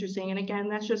really interesting. And again,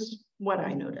 that's just what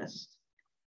I noticed.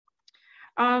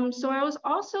 So I was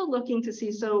also looking to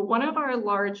see, so one of our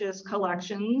largest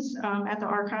collections at the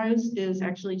archives is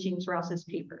actually James Rouse's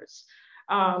papers.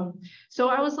 So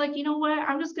I was like, you know what,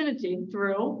 I'm just gonna dig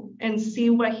through and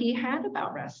see what he had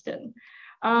about Reston.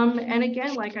 And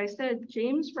again, like I said,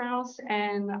 James Rouse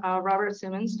and Robert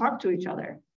Simmons talked to each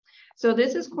other. So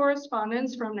this is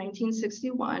correspondence from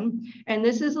 1961. And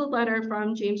this is a letter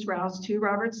from James Rouse to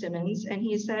Robert Simmons. And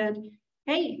he said,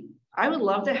 hey, I would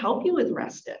love to help you with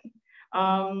Reston.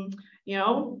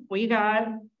 We got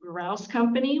Rouse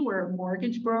Company, we're a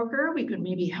mortgage broker. We could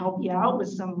maybe help you out with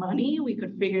some money. We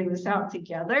could figure this out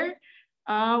together.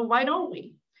 Why don't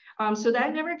we? So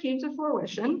that never came to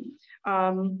fruition.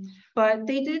 But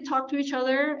they did talk to each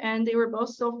other, and they were both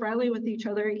still friendly with each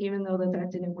other, even though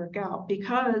that didn't work out,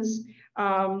 because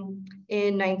in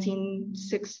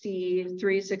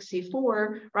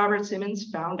 1963-64, Robert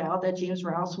Simmons found out that James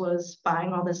Rouse was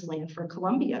buying all this land for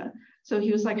Columbia. So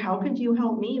he was like, how could you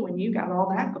help me when you got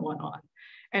all that going on?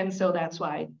 And so that's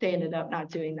why they ended up not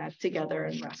doing that together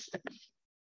in Reston.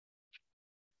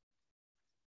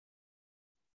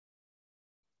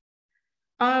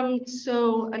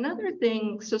 So another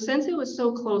thing, so since it was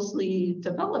so closely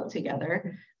developed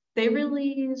together, they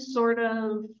really sort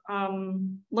of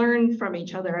learned from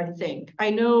each other, I think.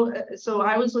 I know, so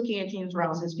I was looking at James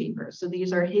Rouse's papers. So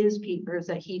these are his papers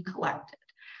that he collected.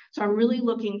 So I'm really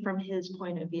looking from his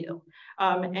point of view.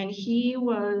 And he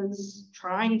was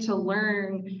trying to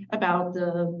learn about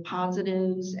the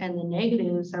positives and the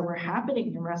negatives that were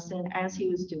happening in Reston as he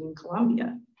was doing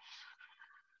Columbia.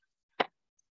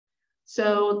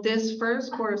 So this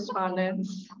first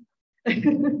correspondence, was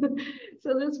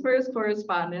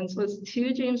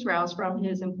to James Rouse from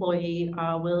his employee,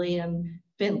 William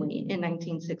Finley, in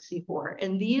 1964.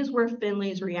 And these were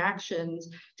Finley's reactions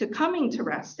to coming to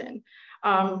Reston.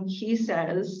 He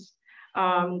says,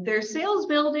 their sales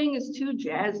building is too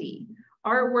jazzy,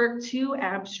 artwork too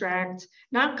abstract,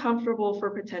 not comfortable for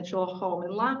potential home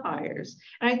and lot buyers.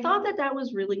 And I thought that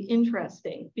was really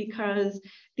interesting, because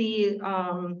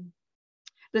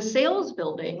the sales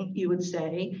building, you would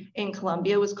say, in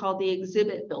Columbia was called the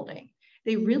exhibit building.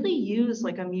 They really used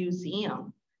like a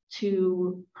museum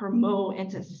to promote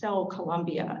and to sell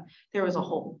Columbia. There was a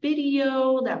whole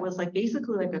video that was like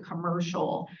basically like a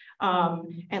commercial,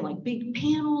 and like big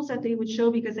panels that they would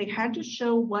show, because they had to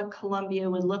show what Columbia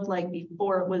would look like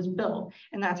before it was built.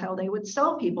 And that's how they would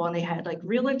sell people. And they had like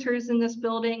realtors in this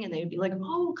building, and they would be like,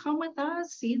 oh, come with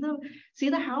us, see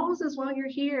the houses while you're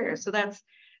here. So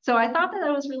So I thought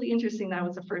that was really interesting. That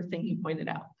was the first thing he pointed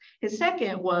out. His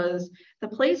second was, the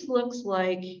place looks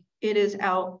like it is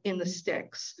out in the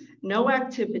sticks, no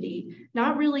activity,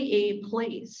 not really a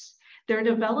place. Their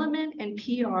development and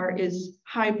PR is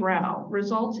highbrow,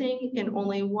 resulting in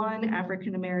only one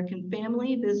African-American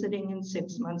family visiting in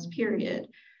 6 months period.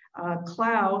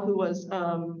 Clow, who was,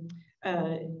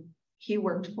 he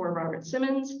worked for Robert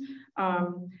Simmons,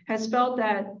 has felt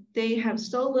that they have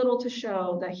so little to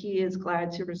show that he is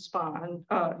glad to respond.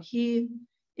 He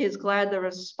is glad the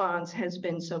response has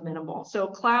been so minimal. So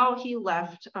Clow, he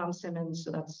left Simmons,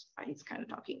 so that's why he's kind of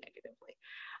talking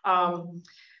negatively.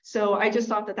 So I just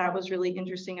thought that that was really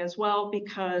interesting as well,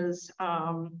 because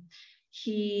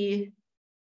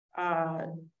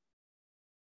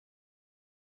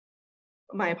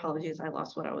my apologies, I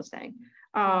lost what I was saying.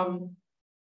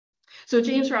 So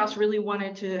James Rouse really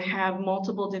wanted to have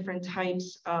multiple different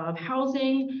types of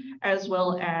housing, as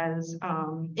well as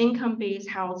income-based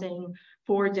housing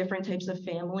for different types of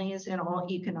families and all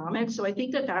economics. So I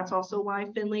think that that's also why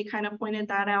Finley kind of pointed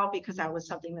that out, because that was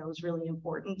something that was really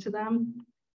important to them.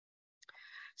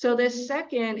 So this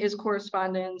second is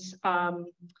correspondence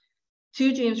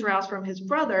to James Rouse from his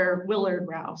brother, Willard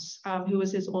Rouse, who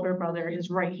was his older brother, his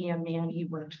right-hand man. He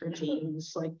worked for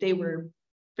James. Like, they were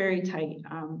very tight,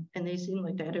 and they seemed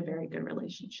like they had a very good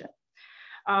relationship.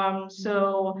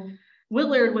 So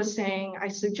Willard was saying, I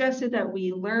suggested that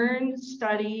we learn,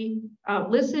 study,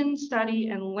 listen, study,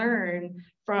 and learn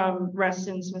from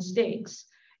Reston's mistakes.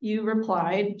 You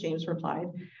replied, James replied,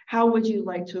 how would you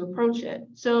like to approach it?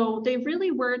 So they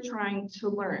really were trying to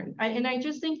learn. And I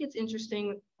just think it's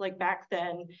interesting, like back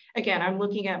then, again, I'm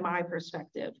looking at my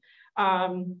perspective.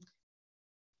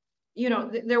 You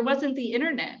know, there wasn't the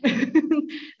internet.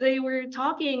 They were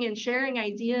talking and sharing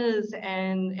ideas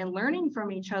and learning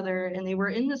from each other, and they were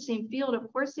in the same field.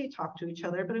 Of course they talked to each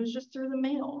other, but it was just through the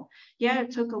mail. Yeah,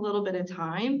 it took a little bit of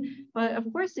time, but of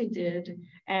course they did.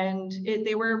 And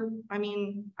they were, I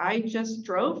mean, I just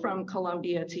drove from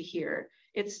Columbia to here.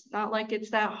 It's not like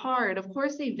it's that hard. Of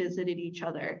course they visited each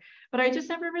other, but I just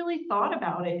never really thought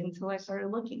about it until I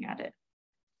started looking at it.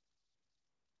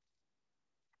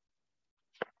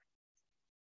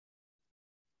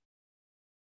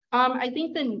 I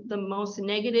think the most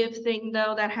negative thing,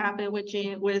 though, that happened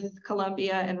with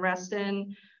Columbia and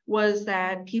Reston was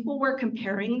that people were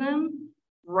comparing them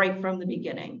right from the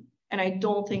beginning. And I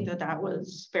don't think that that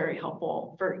was very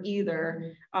helpful for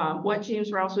either what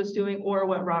James Rouse was doing or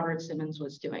what Robert Simmons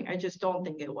was doing. I just don't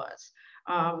think it was.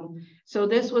 So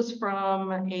this was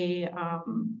from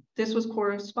this was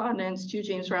correspondence to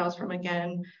James Rouse from,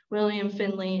 again, William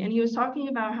Finley. And he was talking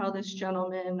about how this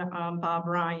gentleman, Bob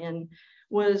Ryan,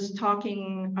 was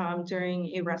talking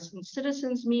during a Reston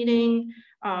citizens meeting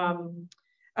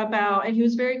about, and he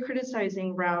was very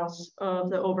criticizing Rouse of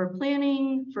the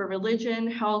overplanning for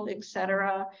religion, health,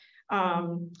 etc.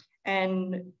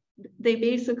 And they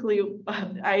basically,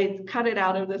 I cut it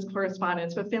out of this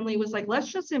correspondence, but Finley was like,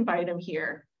 let's just invite him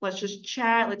here. Let's just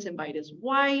chat. Let's invite his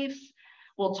wife.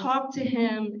 We'll talk to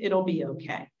him. It'll be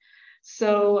okay.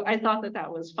 So I thought that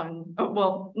that was fun.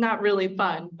 Well, not really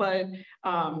fun, but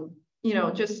you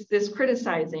know, just this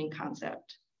criticizing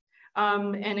concept.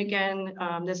 And again,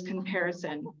 this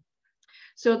comparison.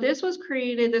 So this was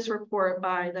created, this report,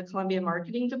 by the Columbia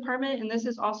Marketing Department, and this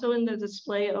is also in the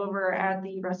display over at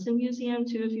the Reston Museum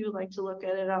too, if you would like to look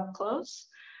at it up close.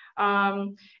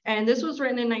 And this was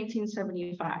written in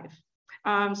 1975.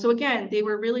 So again, they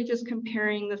were really just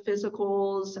comparing the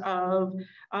physicals of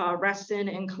Reston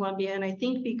and Columbia. And I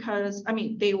think because, I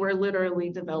mean, they were literally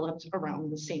developed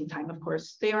around the same time. Of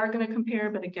course, they are going to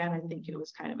compare, but again, I think it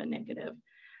was kind of a negative.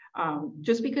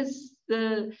 Just because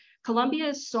the Columbia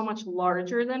is so much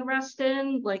larger than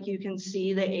Reston, like you can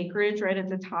see the acreage right at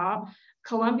the top.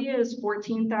 Columbia is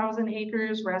 14,000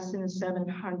 acres, Reston is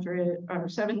 700 or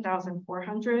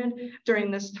 7,400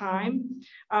 during this time.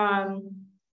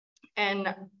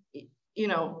 And, you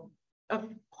know, of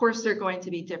course, they're going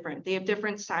to be different. They have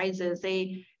different sizes.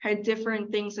 They had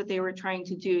different things that they were trying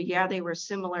to do. Yeah, they were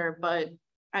similar, but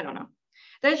I don't know.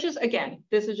 That's just, again,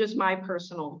 this is just my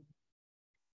personal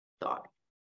thought.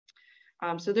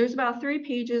 So there's about 3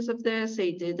 pages of this.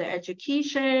 They did the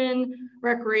education,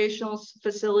 recreational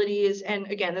facilities. And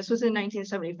again, this was in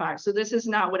 1975. So this is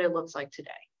not what it looks like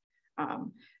today.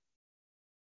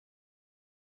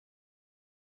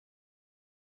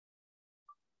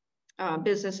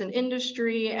 Business and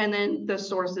industry, and then the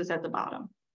sources at the bottom.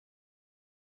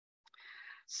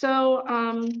 So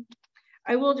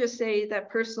I will just say that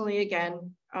personally,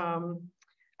 again,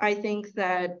 I think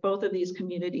that both of these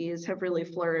communities have really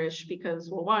flourished because,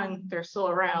 well, one, they're still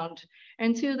around,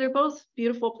 and two, they're both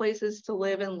beautiful places to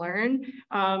live and learn.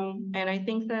 And I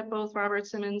think that both Robert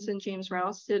Simmons and James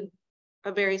Rouse did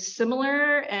a very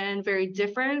similar and very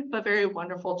different, but very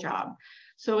wonderful job.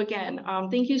 So again,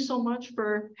 thank you so much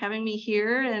for having me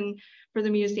here and for the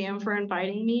museum for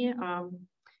inviting me.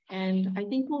 And I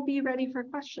think we'll be ready for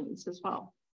questions as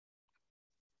well.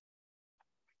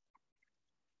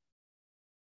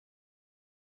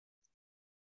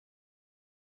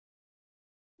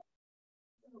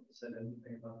 Said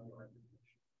anything about the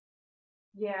architecture?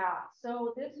 Yeah,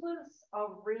 so this was a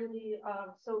really,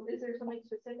 so is there something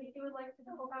specific you would like to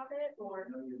know about it, or? I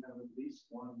know you have at least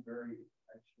one very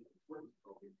actually important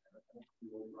building, the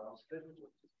old Rouse Pit,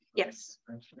 which is Yes.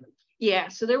 Yeah,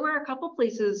 so there were a couple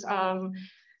places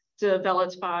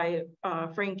developed by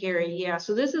Frank Gehry. Yeah,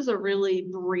 so this is a really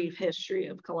brief history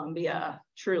of Columbia,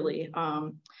 truly.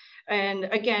 And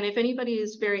again, if anybody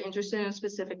is very interested in a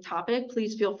specific topic,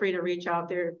 please feel free to reach out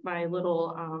there. My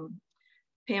little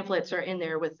pamphlets are in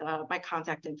there with my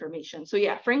contact information. So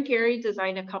yeah, Frank Gehry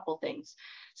designed a couple things.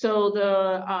 So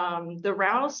the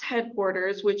Rouse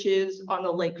headquarters, which is on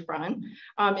the lakefront,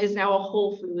 is now a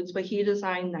Whole Foods, but he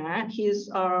designed that. He's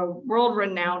a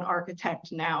world-renowned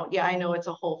architect now. Yeah, I know it's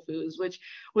a Whole Foods, which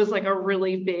was like a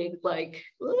really big, like,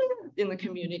 in the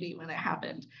community when it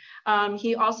happened.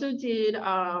 He also did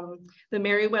the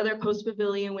Merriweather Post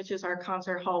Pavilion, which is our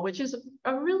concert hall, which is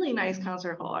a really nice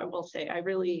concert hall, I will say. I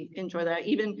really enjoy that,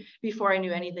 even before I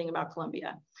knew anything about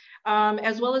Columbia.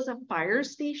 As well as a fire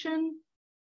station.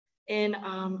 And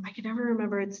I can never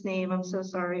remember its name, I'm so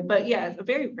sorry. But yeah, it's a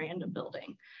very random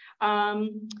building.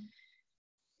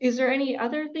 Is there any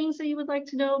other things that you would like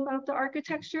to know about the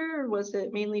architecture, or was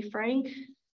it mainly Frank?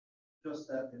 Just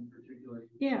that in particular.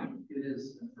 Yeah. It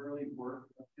is an early work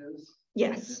of his.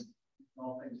 Yes.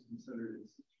 All things considered,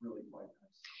 it's really quite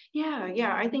nice.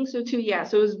 Yeah, I think so too. Yeah,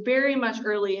 so it was very much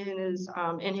early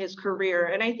in his career,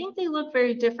 and I think they look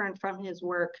very different from his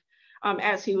work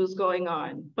as he was going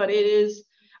on. But it is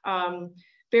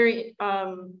very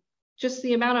just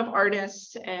the amount of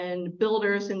artists and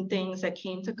builders and things that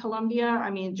came to Columbia.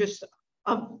 I mean, just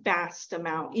a vast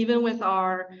amount. Even with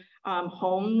our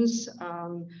homes,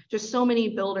 just so many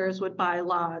builders would buy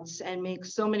lots and make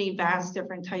so many vast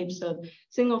different types of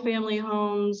single family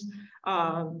homes,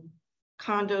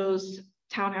 condos,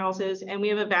 townhouses, and we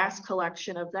have a vast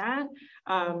collection of that.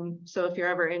 So if you're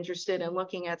ever interested in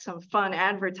looking at some fun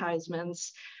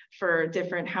advertisements for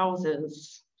different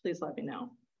houses, please let me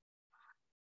know.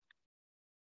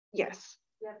 Yes.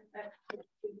 Yes. Is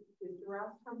the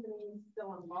Rouse company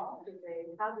still involved?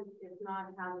 If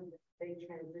not, how did they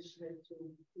transition it to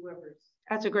whoever's?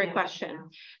 That's a great question.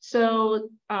 So,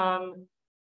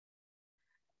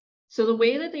 so the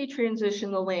way that they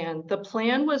transitioned the land, the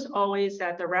plan was always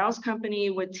that the Rouse company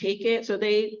would take it. So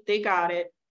they got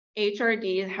it.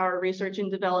 HRD, Howard Research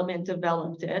and Development,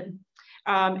 developed it.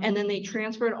 And then they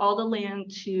transferred all the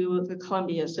land to the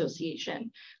Columbia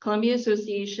Association. Columbia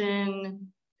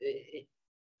Association,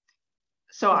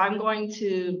 so I'm going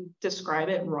to describe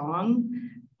it wrong,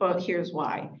 but here's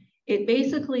why. It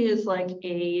basically is like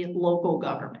a local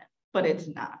government, but it's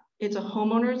not. It's a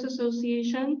homeowners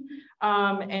association,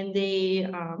 and they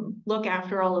look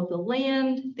after all of the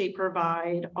land. They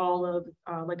provide all of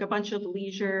like a bunch of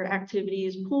leisure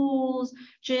activities, pools,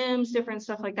 gyms, different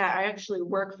stuff like that. I actually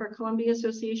work for Columbia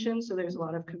Association, so there's a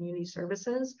lot of community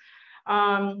services.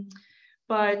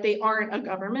 But they aren't a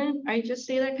government. I just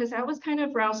say that because that was kind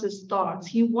of Rouse's thoughts.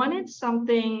 He wanted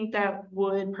something that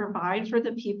would provide for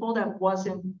the people that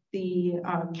wasn't the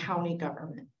county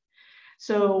government.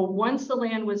 So once the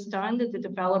land was done, that the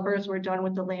developers were done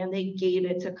with the land, they gave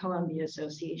it to Columbia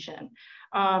Association.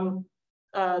 The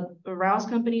Rouse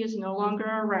company is no longer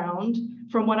around,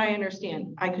 from what I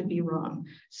understand. I could be wrong.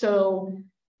 So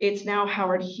it's now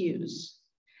Howard Hughes.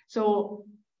 So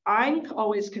I'm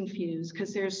always confused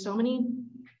because there's so many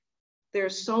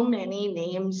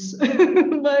names,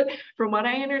 but from what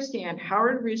I understand,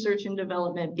 Howard Research and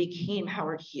Development became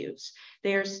Howard Hughes.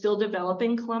 They are still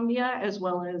developing Columbia as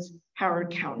well as Howard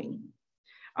County.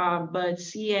 But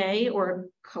CA, or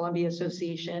Columbia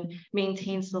Association,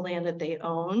 maintains the land that they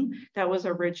own that was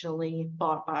originally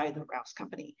bought by the Rouse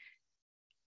company.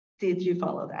 Did you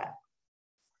follow that?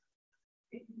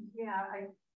 Yeah,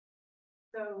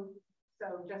 so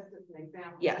just as an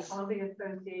example, yes. The Columbia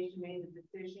Association made the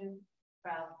decision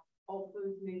about Whole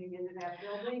Foods moving into that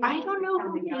building. I don't know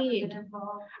who made.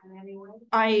 In any way?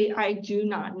 I do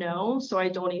not know, so I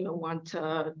don't even want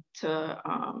to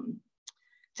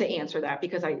answer that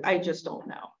because I just don't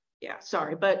know. Yeah,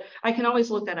 sorry, but I can always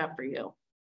look that up for you.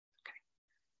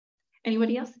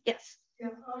 Anybody else? Yes. Yeah,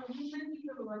 you mentioned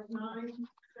there were like 9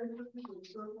 centers or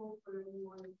circles for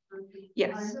anyone.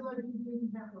 Yes. I feel like you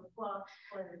didn't have a plot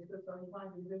plan because I'm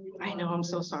finding visual. I know, I'm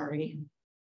so sorry.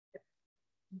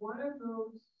 One of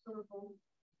those circle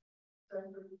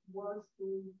centers was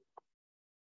the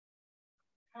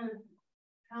kind of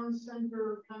town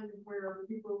center, kind of where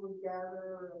people would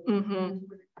gather and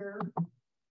would occur.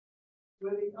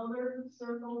 Were the other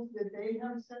circles, did they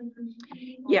have centers?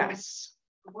 Yes.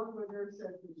 What were their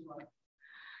centers like?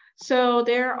 So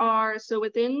there are, so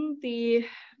within the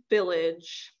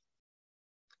village,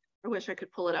 I wish I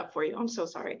could pull it up for you. I'm so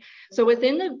sorry. So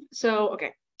within the,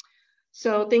 okay.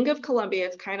 So think of Columbia,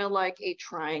 it's kind of like a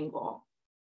triangle.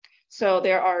 So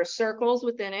there are circles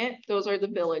within it. Those are the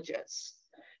villages.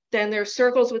 Then there's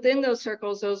circles within those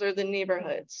circles. Those are the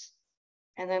neighborhoods.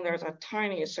 And then there's a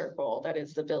tiny circle that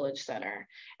is the village center.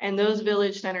 And those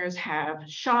village centers have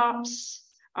shops,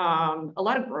 a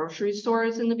lot of grocery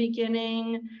stores in the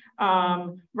beginning.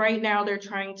 Right now they're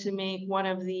trying to make one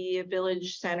of the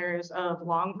village centers of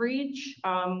Long Beach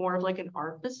more of like an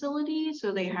art facility.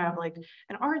 So they have like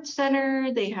an art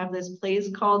center. They have this place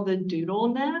called the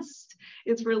Doodle Nest.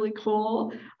 It's really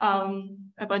cool.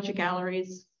 A bunch of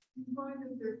galleries. You find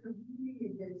that they're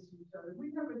competing against each other.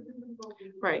 We have a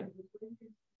difficulty. Right.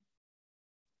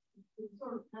 It's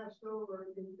sort of passed over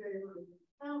in favor of the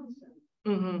town center.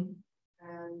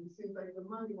 And it seems like the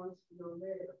money wants to go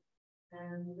there.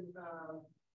 And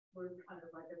we're kind of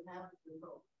like an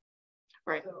afterthought.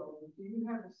 Right. So do you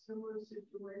have a similar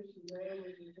situation there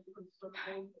with the different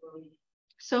circles?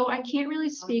 So I can't really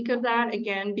speak of that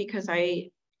again because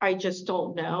I just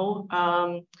don't know.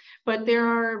 But there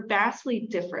are vastly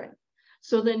different.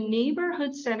 So the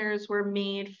neighborhood centers were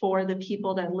made for the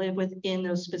people that live within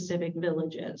those specific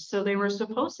villages. So they were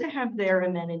supposed to have their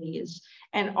amenities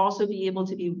and also be able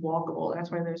to be walkable. That's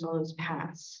why there's all those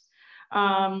paths.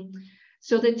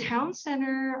 So the town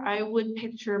center, I would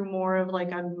picture more of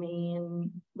like a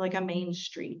main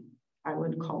street, I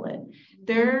would call it.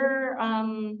 Their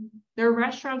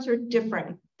restaurants are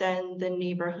different than the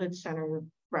neighborhood center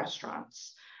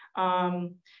restaurants.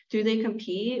 Do they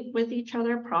compete with each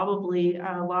other? Probably.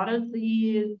 A lot of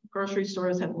the grocery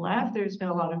stores have left. There's been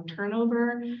a lot of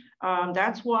turnover.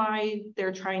 That's why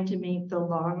they're trying to make the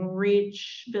Long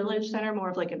Beach Village Center more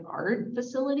of like an art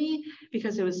facility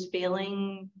because it was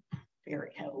failing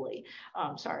very heavily,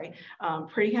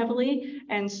 pretty heavily.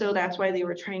 And so that's why they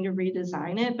were trying to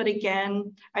redesign it. But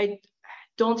again, I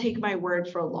don't take my word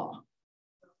for law.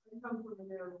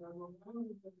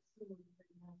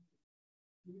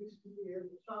 It used to be a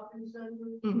shopping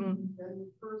center, then the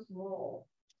first mall.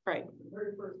 Right. The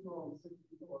very first mall in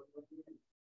 64.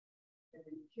 And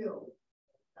they killed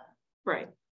that. Right.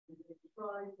 And they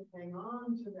tried to hang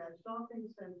on to that shopping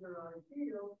center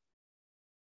ideal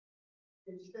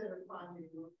instead of finding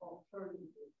an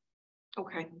alternative.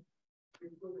 Okay. We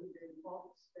put it in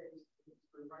vault space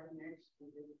right next to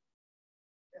the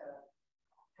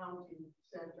county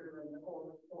center and all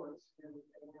the courts and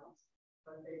everything else.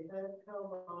 But they had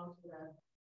held on to that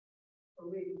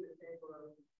belief that they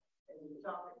were in the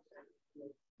shopping center.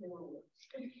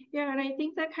 Yeah, and I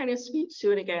think that kind of speaks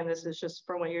to it again. This is just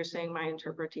from what you're saying, my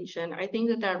interpretation. I think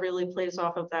that really plays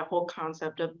off of that whole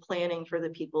concept of planning for the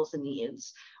people's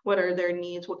needs. What are their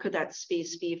needs? What could that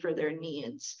space be for their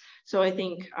needs? So I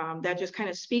think that just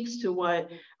kind of speaks to what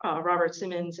Robert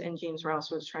Simmons and James Rouse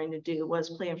was trying to do,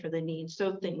 was plan for the needs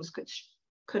so things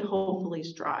could hopefully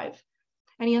strive.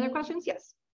 Any other questions?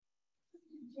 Yes. Did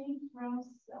James Rouse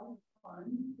sell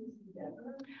funds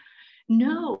together?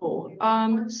 No.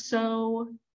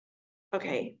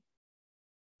 Okay.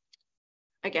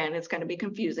 Again, it's going to be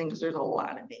confusing because there's a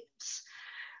lot of names.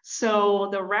 So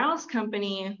the Rouse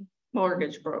Company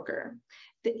mortgage broker,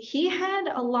 he had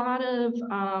a lot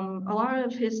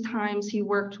of his times he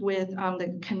worked with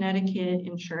the Connecticut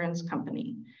Insurance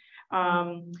Company.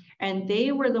 And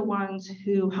they were the ones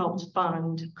who helped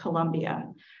fund Columbia.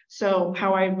 So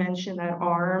how I mentioned that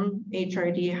ARM,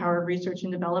 HRD, Howard Research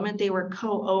and Development, they were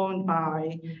co-owned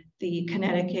by the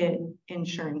Connecticut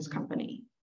Insurance Company.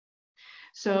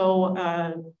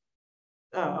 So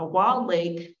Wild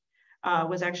Lake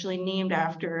was actually named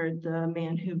after the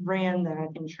man who ran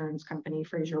that insurance company,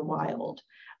 Fraser Wild.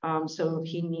 So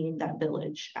he named that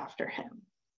village after him.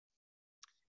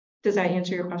 Does that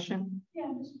answer your question?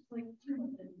 Yeah, just like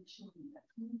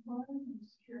I'm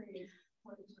just curious.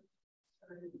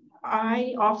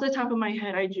 Off the top of my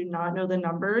head, I do not know the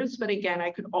numbers, but again, I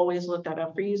could always look that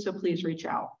up for you, so please reach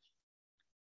out.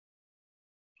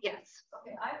 Yes.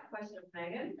 Okay, I have a question of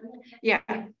Megan. Yeah.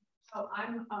 So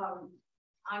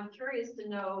I'm curious to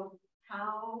know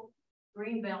how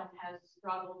Greenbelt has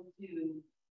struggled to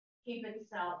keep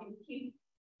itself, keep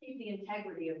the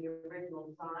integrity of the original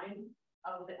design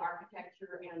of the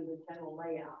architecture and the general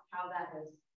layout, how that has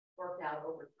worked out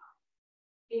over time.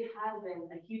 It has been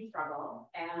a huge struggle,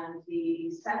 and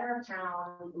the center of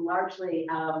town largely,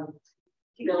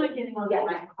 do you want to get my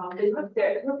microphone? Look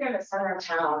there in the center of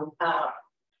town.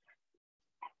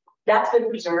 That's been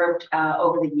preserved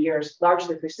over the years,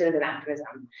 largely through citizen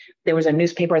activism. There was a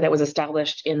newspaper that was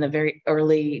established in the very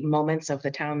early moments of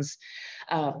the town's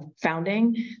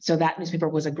founding. So that newspaper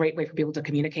was a great way for people to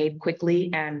communicate quickly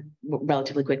and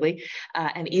relatively quickly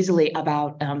and easily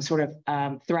about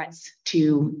threats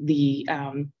to the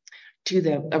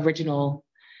original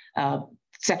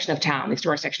section of town, the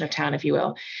historic section of town, if you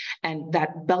will. And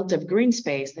that belt of green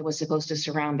space that was supposed to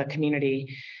surround the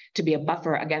community to be a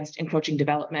buffer against encroaching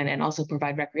development and also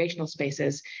provide recreational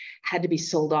spaces had to be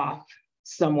sold off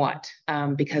somewhat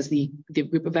because the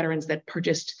group of veterans that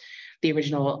purchased the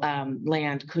original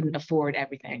land couldn't afford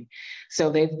everything. So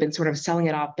they've been sort of selling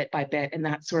it off bit by bit, and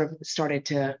that sort of started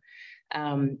to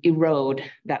erode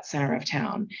that center of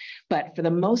town. But for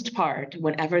the most part,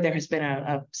 whenever there has been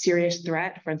a serious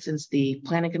threat, for instance, the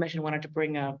Planning Commission wanted to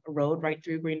bring a road right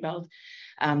through Greenbelt,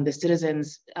 the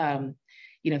citizens,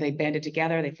 they banded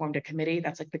together, they formed a committee,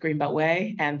 that's like the Greenbelt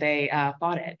way, and they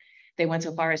fought it. They went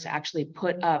so far as to actually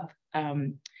put up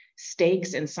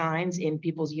stakes and signs in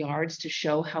people's yards to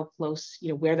show how close,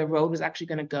 where the road was actually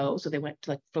going to go. So they went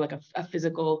to for a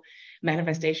physical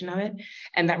manifestation of it.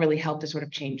 And that really helped to sort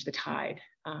of change the tide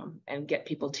and get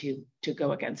people to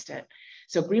go against it.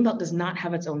 So Greenbelt does not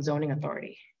have its own zoning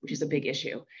authority, which is a big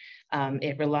issue.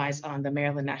 It relies on the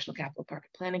Maryland National Capital Park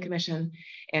Planning Commission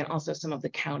and also some of the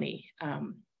county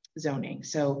zoning.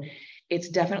 So it's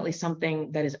definitely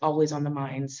something that is always on the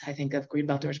minds, I think, of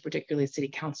Greenbelters, particularly city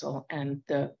council and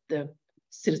the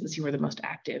citizens who are the most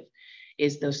active,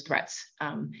 is those threats.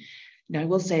 Now, I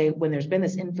will say when there's been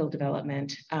this infill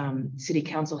development, city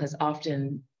council has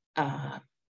often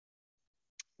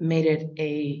made it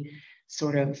a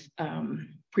sort of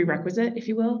prerequisite, if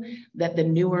you will, that the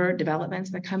newer developments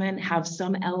that come in have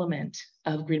some element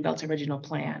of Greenbelt's original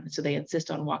plan. So they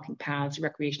insist on walking paths,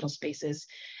 recreational spaces,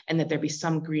 and that there be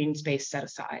some green space set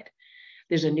aside.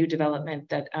 There's a new development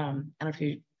that, I don't know if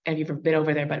you've ever been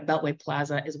over there, but Beltway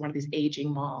Plaza is one of these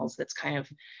aging malls that's kind of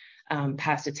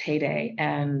past its heyday,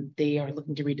 and they are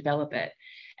looking to redevelop it.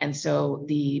 And so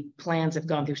the plans have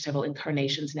gone through several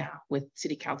incarnations now, with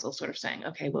city council sort of saying,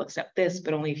 okay, we'll accept this,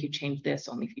 but only if you change this,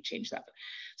 only if you change that.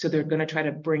 So they're going to try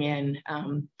to bring in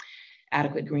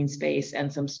adequate green space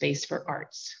and some space for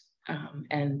arts.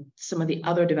 And some of the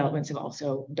other developments have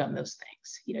also done those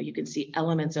things. You can see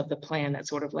elements of the plan that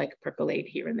sort of like percolate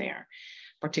here and there.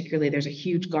 Particularly, there's a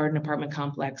huge garden apartment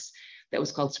complex that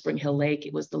was called Spring Hill Lake.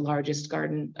 It was the largest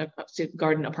garden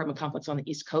apartment complex on the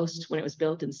East Coast when it was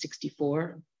built in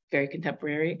 '64. Very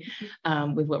contemporary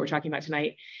with what we're talking about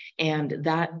tonight. And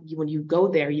that, when you go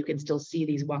there, you can still see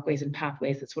these walkways and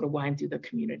pathways that sort of wind through the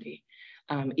community,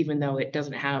 even though it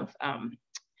doesn't have,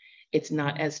 it's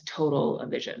not as total a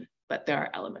vision, but there are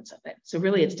elements of it. So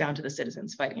really it's down to the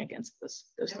citizens fighting against those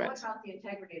threats. What about the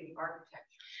integrity of the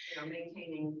architecture,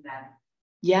 maintaining that?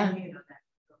 Yeah.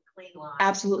 Clean lines.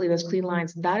 Absolutely, those clean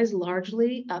lines. That is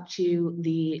largely up to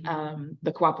the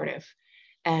cooperative.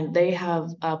 And they have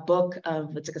a book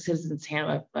of, it's like a citizen's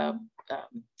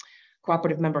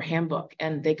cooperative member handbook,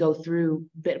 and they go through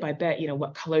bit by bit,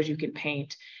 what colors you can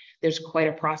paint. There's quite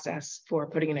a process for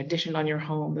putting an addition on your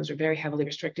home. Those are very heavily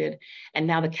restricted. And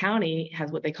now the county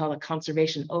has what they call a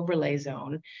conservation overlay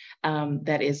zone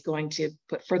that is going to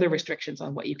put further restrictions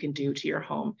on what you can do to your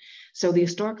home. So the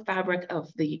historic fabric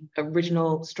of the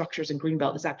original structures in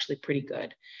Greenbelt is actually pretty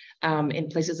good. In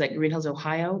places like Green Hills,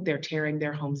 Ohio, they're tearing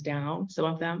their homes down, some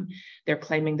of them. They're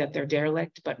claiming that they're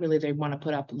derelict, but really they want to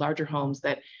put up larger homes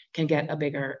that can get a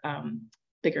bigger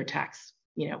tax,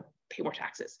 pay more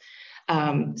taxes.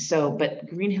 But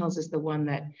Green Hills is the one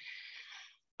that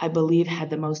I believe had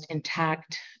the most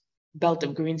intact belt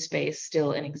of green space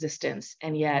still in existence,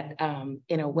 and yet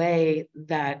in a way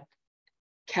that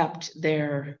kept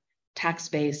their tax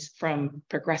base from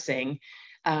progressing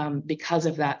because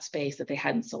of that space that they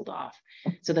hadn't sold off.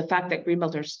 So the fact that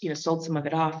Greenbelters, sold some of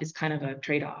it off is kind of a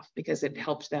trade-off, because it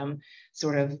helped them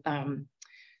sort of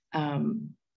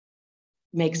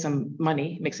make some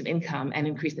money, make some income, and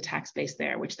increase the tax base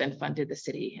there, which then funded the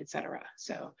city, et cetera.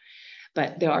 So,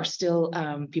 but there are still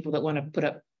people that want to put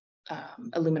up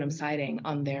aluminum siding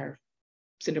on their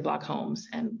cinder block homes,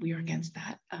 and we are against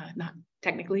that. Not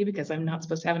technically, because I'm not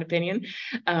supposed to have an opinion,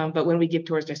 but when we give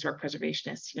tours to historic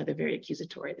preservationists, they're very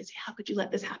accusatory. They say, how could you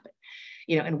let this happen?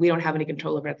 and we don't have any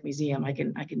control over it at the museum. I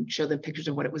can show them pictures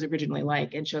of what it was originally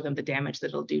like and show them the damage that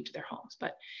it'll do to their homes,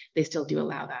 but they still do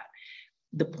allow that.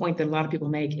 The point that a lot of people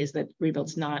make is that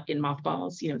Greenbelt's not in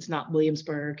mothballs. It's not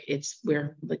Williamsburg. It's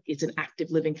where it's an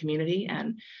active living community,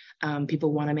 and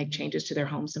people want to make changes to their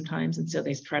homes sometimes, and so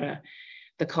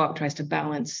the co-op tries to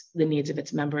balance the needs of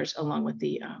its members along with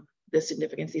the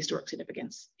significance, the historic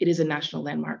significance. It is a national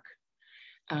landmark,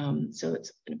 so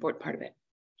it's an important part of it.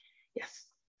 Yes,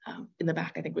 in the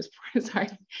back, I think was sorry.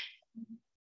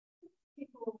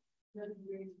 People that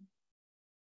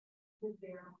live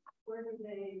there, where do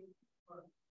they?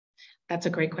 That's a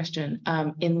great question.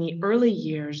 In the early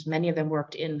years, many of them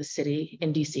worked in the city,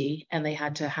 in DC, and they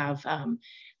had to have,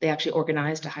 they actually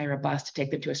organized to hire a bus to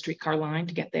take them to a streetcar line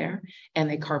to get there, and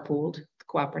they carpooled the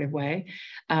cooperative way.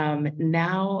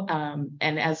 Now,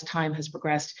 and as time has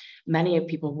progressed, many of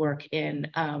people work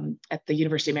at the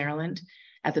University of Maryland,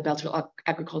 at the Beltsville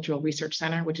Agricultural Research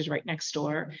Center, which is right next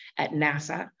door, at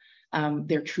NASA.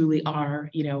 There truly are,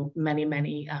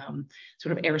 many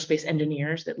sort of aerospace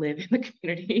engineers that live in the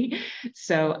community.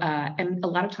 So, and a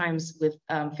lot of times with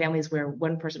families where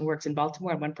one person works in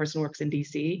Baltimore and one person works in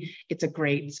DC, it's a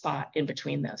great spot in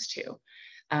between those two.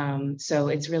 So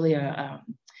it's really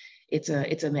it's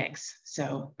a mix.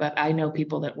 So, but I know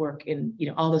people that work in,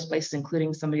 all those places,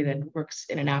 including somebody that works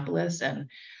in Annapolis, and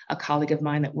a colleague of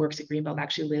mine that works at Greenbelt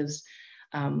actually lives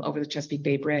over the Chesapeake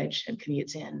Bay Bridge and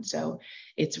commutes in. So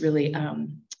it's really,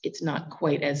 it's not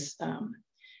quite as,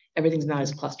 everything's not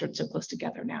as clustered so close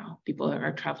together now. People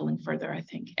are traveling further, I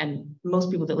think. And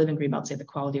most people that live in Greenbelt say the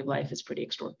quality of life is pretty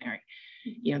extraordinary.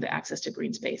 The access to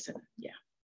green space, and yeah.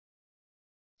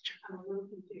 Sure. I'm a little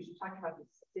confused. You talked about the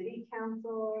city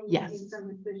council. Yes. Making some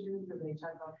decisions, and they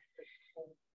talk about the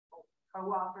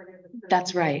cooperative.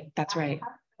 That's right. That's right.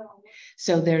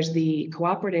 So there's the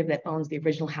cooperative that owns the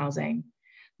original housing,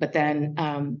 but then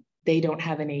they don't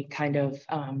have any kind of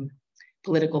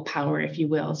political power, if you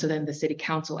will. So then the city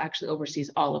council actually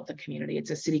oversees all of the community. It's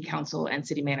a city council and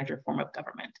city manager form of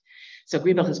government. So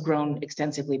Greenbelt has grown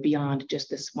extensively beyond just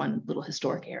this one little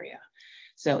historic area.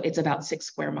 So it's about 6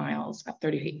 square miles, about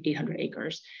 3,800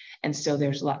 acres. And so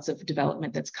there's lots of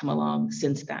development that's come along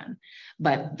since then.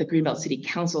 But the Greenbelt City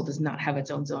Council does not have its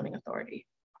own zoning authority.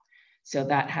 So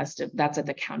that's at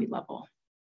the county level.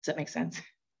 Does that make sense?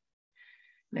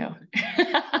 No.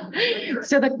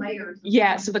 So the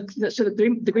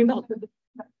Greenbelt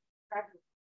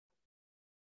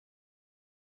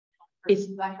is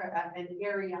like an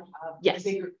area of, yes,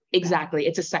 exactly.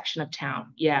 It's a section of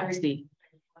town. Yeah, it's the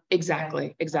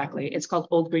exactly. It's called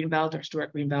Old Greenbelt or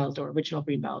Historic Greenbelt or Original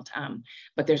Greenbelt.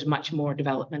 But there's much more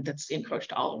development that's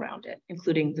encroached all around it,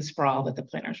 including the sprawl that the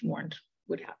planners warned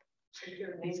would happen.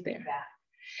 It's there.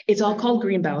 It's all called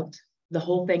Greenbelt. The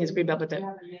whole thing is Greenbelt, but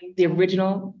the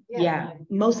original, yeah,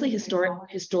 mostly historic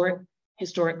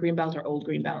Greenbelt or Old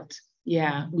Greenbelt.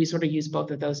 Yeah, we sort of use both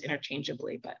of those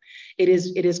interchangeably, but it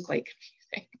is quite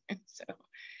confusing. So,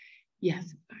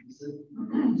 yes.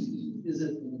 Is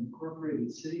it an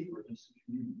incorporated city or just a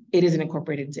community? It is an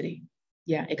incorporated city.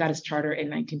 Yeah, it got its charter in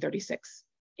 1936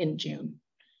 in June.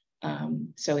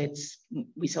 So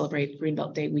we celebrate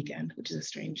Greenbelt Day weekend, which is a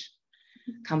strange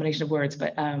combination of words,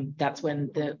 but that's when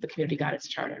the community got its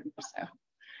charter. So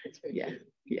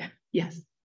yes.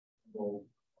 Well,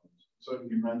 so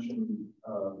you mentioned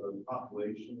the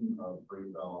population of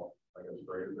Greenbelt, I guess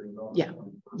greater Greenbelt.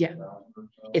 Yeah.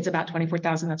 It's about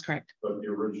 24,000. That's correct. But the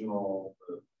original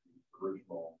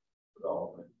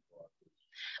development.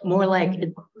 More like,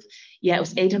 yeah, it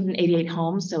was 888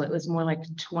 homes, so it was more like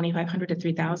 2,500 to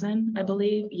 3,000, I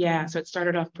believe. Yeah, so it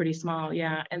started off pretty small.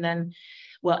 Yeah, and then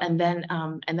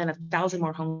 1,000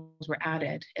 more homes were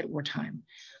added at wartime,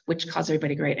 which caused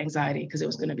everybody great anxiety because it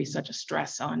was going to be such a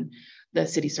stress on the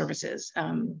city services.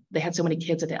 They had so many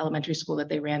kids at the elementary school that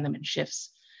they ran them in shifts,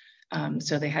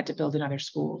 so they had to build another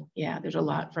school. Yeah, there's a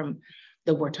lot from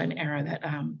the wartime era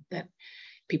that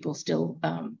people still,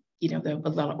 a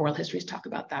lot of oral histories talk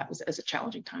about that as a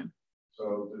challenging time.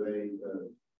 So do they,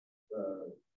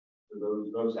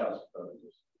 those houses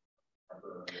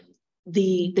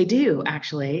they do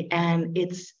actually, and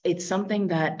it's something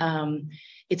that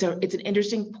it's an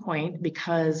interesting point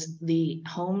because the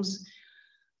homes,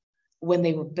 when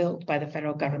they were built by the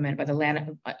federal government, by the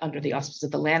land under the auspices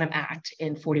of the Lanham Act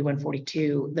in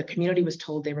 41-42, the community was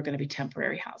told they were going to be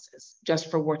temporary houses just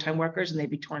for wartime workers, and they'd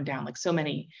be torn down like so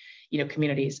many,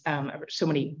 communities, so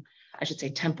many, I should say,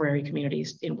 temporary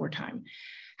communities in wartime.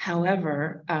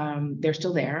 However, they're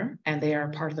still there, and they are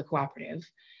part of the cooperative.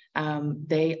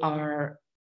 They are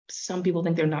some people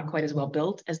think they're not quite as well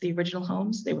built as the original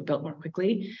homes. They were built more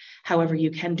quickly. However,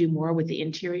 you can do more with the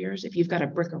interiors. If you've got a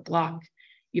brick or block,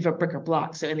 you have a brick or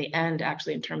block. So in the end,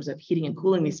 actually, in terms of heating and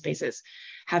cooling these spaces,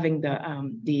 having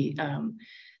they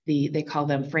call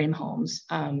them frame homes,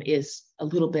 is a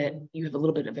little bit, you have a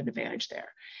little bit of an advantage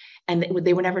there. And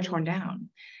they were never torn down.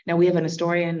 Now we have an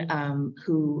historian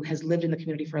who has lived in the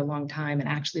community for a long time and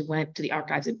actually went to the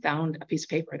archives and found a piece of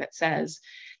paper that says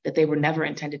that they were never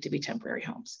intended to be temporary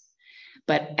homes.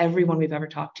 But everyone we've ever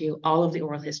talked to, all of the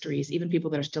oral histories, even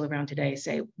people that are still around today,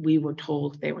 say we were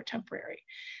told they were temporary.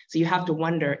 So you have to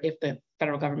wonder if the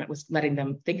federal government was letting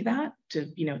them think that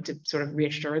to sort of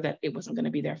reassure that it wasn't going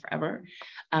to be there forever.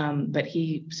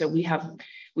 So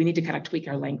we need to kind of tweak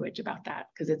our language about that,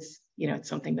 because it's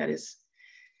something that it's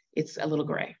a little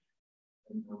gray.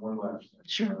 And one last thing.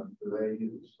 Sure. Do they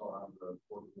still have the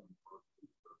 4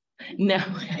 No.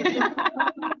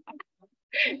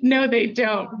 No, they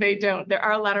don't. They don't. There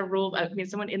are a lot of rules. I mean,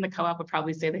 someone in the co-op would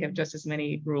probably say they have just as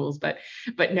many rules, but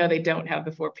no, they don't have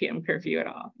the 4 p.m. curfew at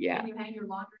all. Yeah. Can you hang your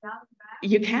laundry out the back?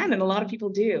 You can, and a lot of people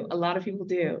do. A lot of people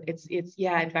do. It's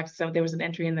yeah. In fact, there was an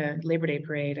entry in the Labor Day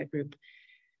parade. A group, I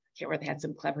can't remember, they had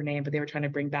some clever name, but they were trying to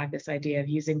bring back this idea of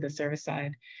using the service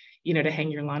side, to hang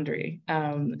your laundry.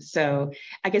 So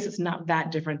I guess it's not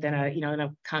that different than in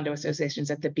a condo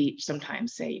associations at the beach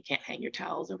sometimes say you can't hang your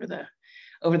towels over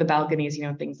the balconies,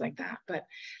 things like that. But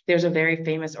there's a very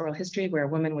famous oral history where a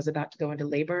woman was about to go into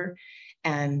labor,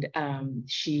 and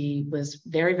she was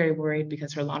very, very worried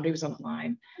because her laundry was on the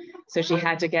line. So she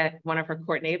had to get one of her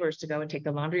court neighbors to go and take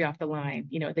the laundry off the line.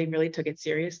 They really took it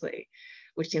seriously,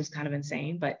 which seems kind of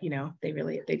insane, but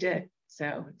they did.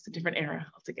 So it's a different era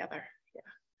altogether. Yeah.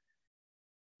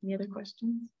 Any other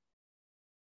questions?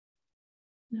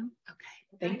 No?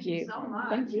 Okay. Thank you so much.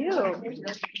 Thank you.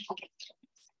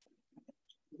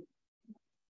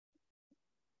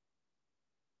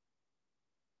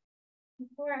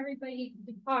 Before everybody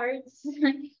departs,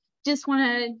 just want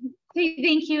to say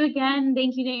thank you again.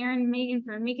 Thank you to Erin and Megan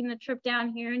for making the trip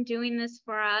down here and doing this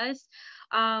for us.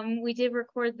 We did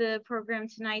record the program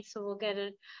tonight, so we'll get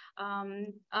it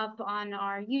up on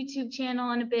our YouTube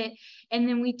channel in a bit. And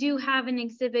then we do have an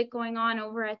exhibit going on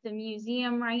over at the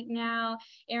museum right now.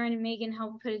 Erin and Megan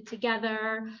helped put it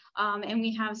together. And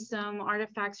we have some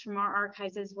artifacts from our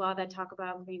archives as well that talk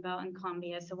about Greenbelt and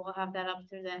Columbia. So we'll have that up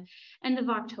through the end of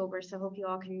October. So I hope you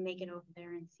all can make it over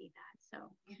there and see that. So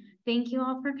thank you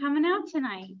all for coming out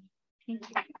tonight. Thank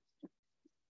you.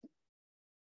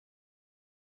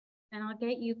 And I'll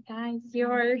get you guys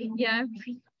your,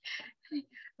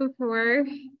 before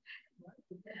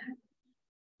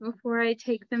I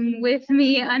take them with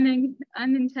me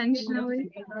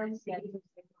unintentionally. I'm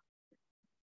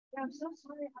so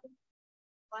sorry.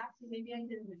 Maybe I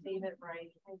didn't save it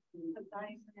right.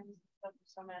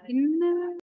 No.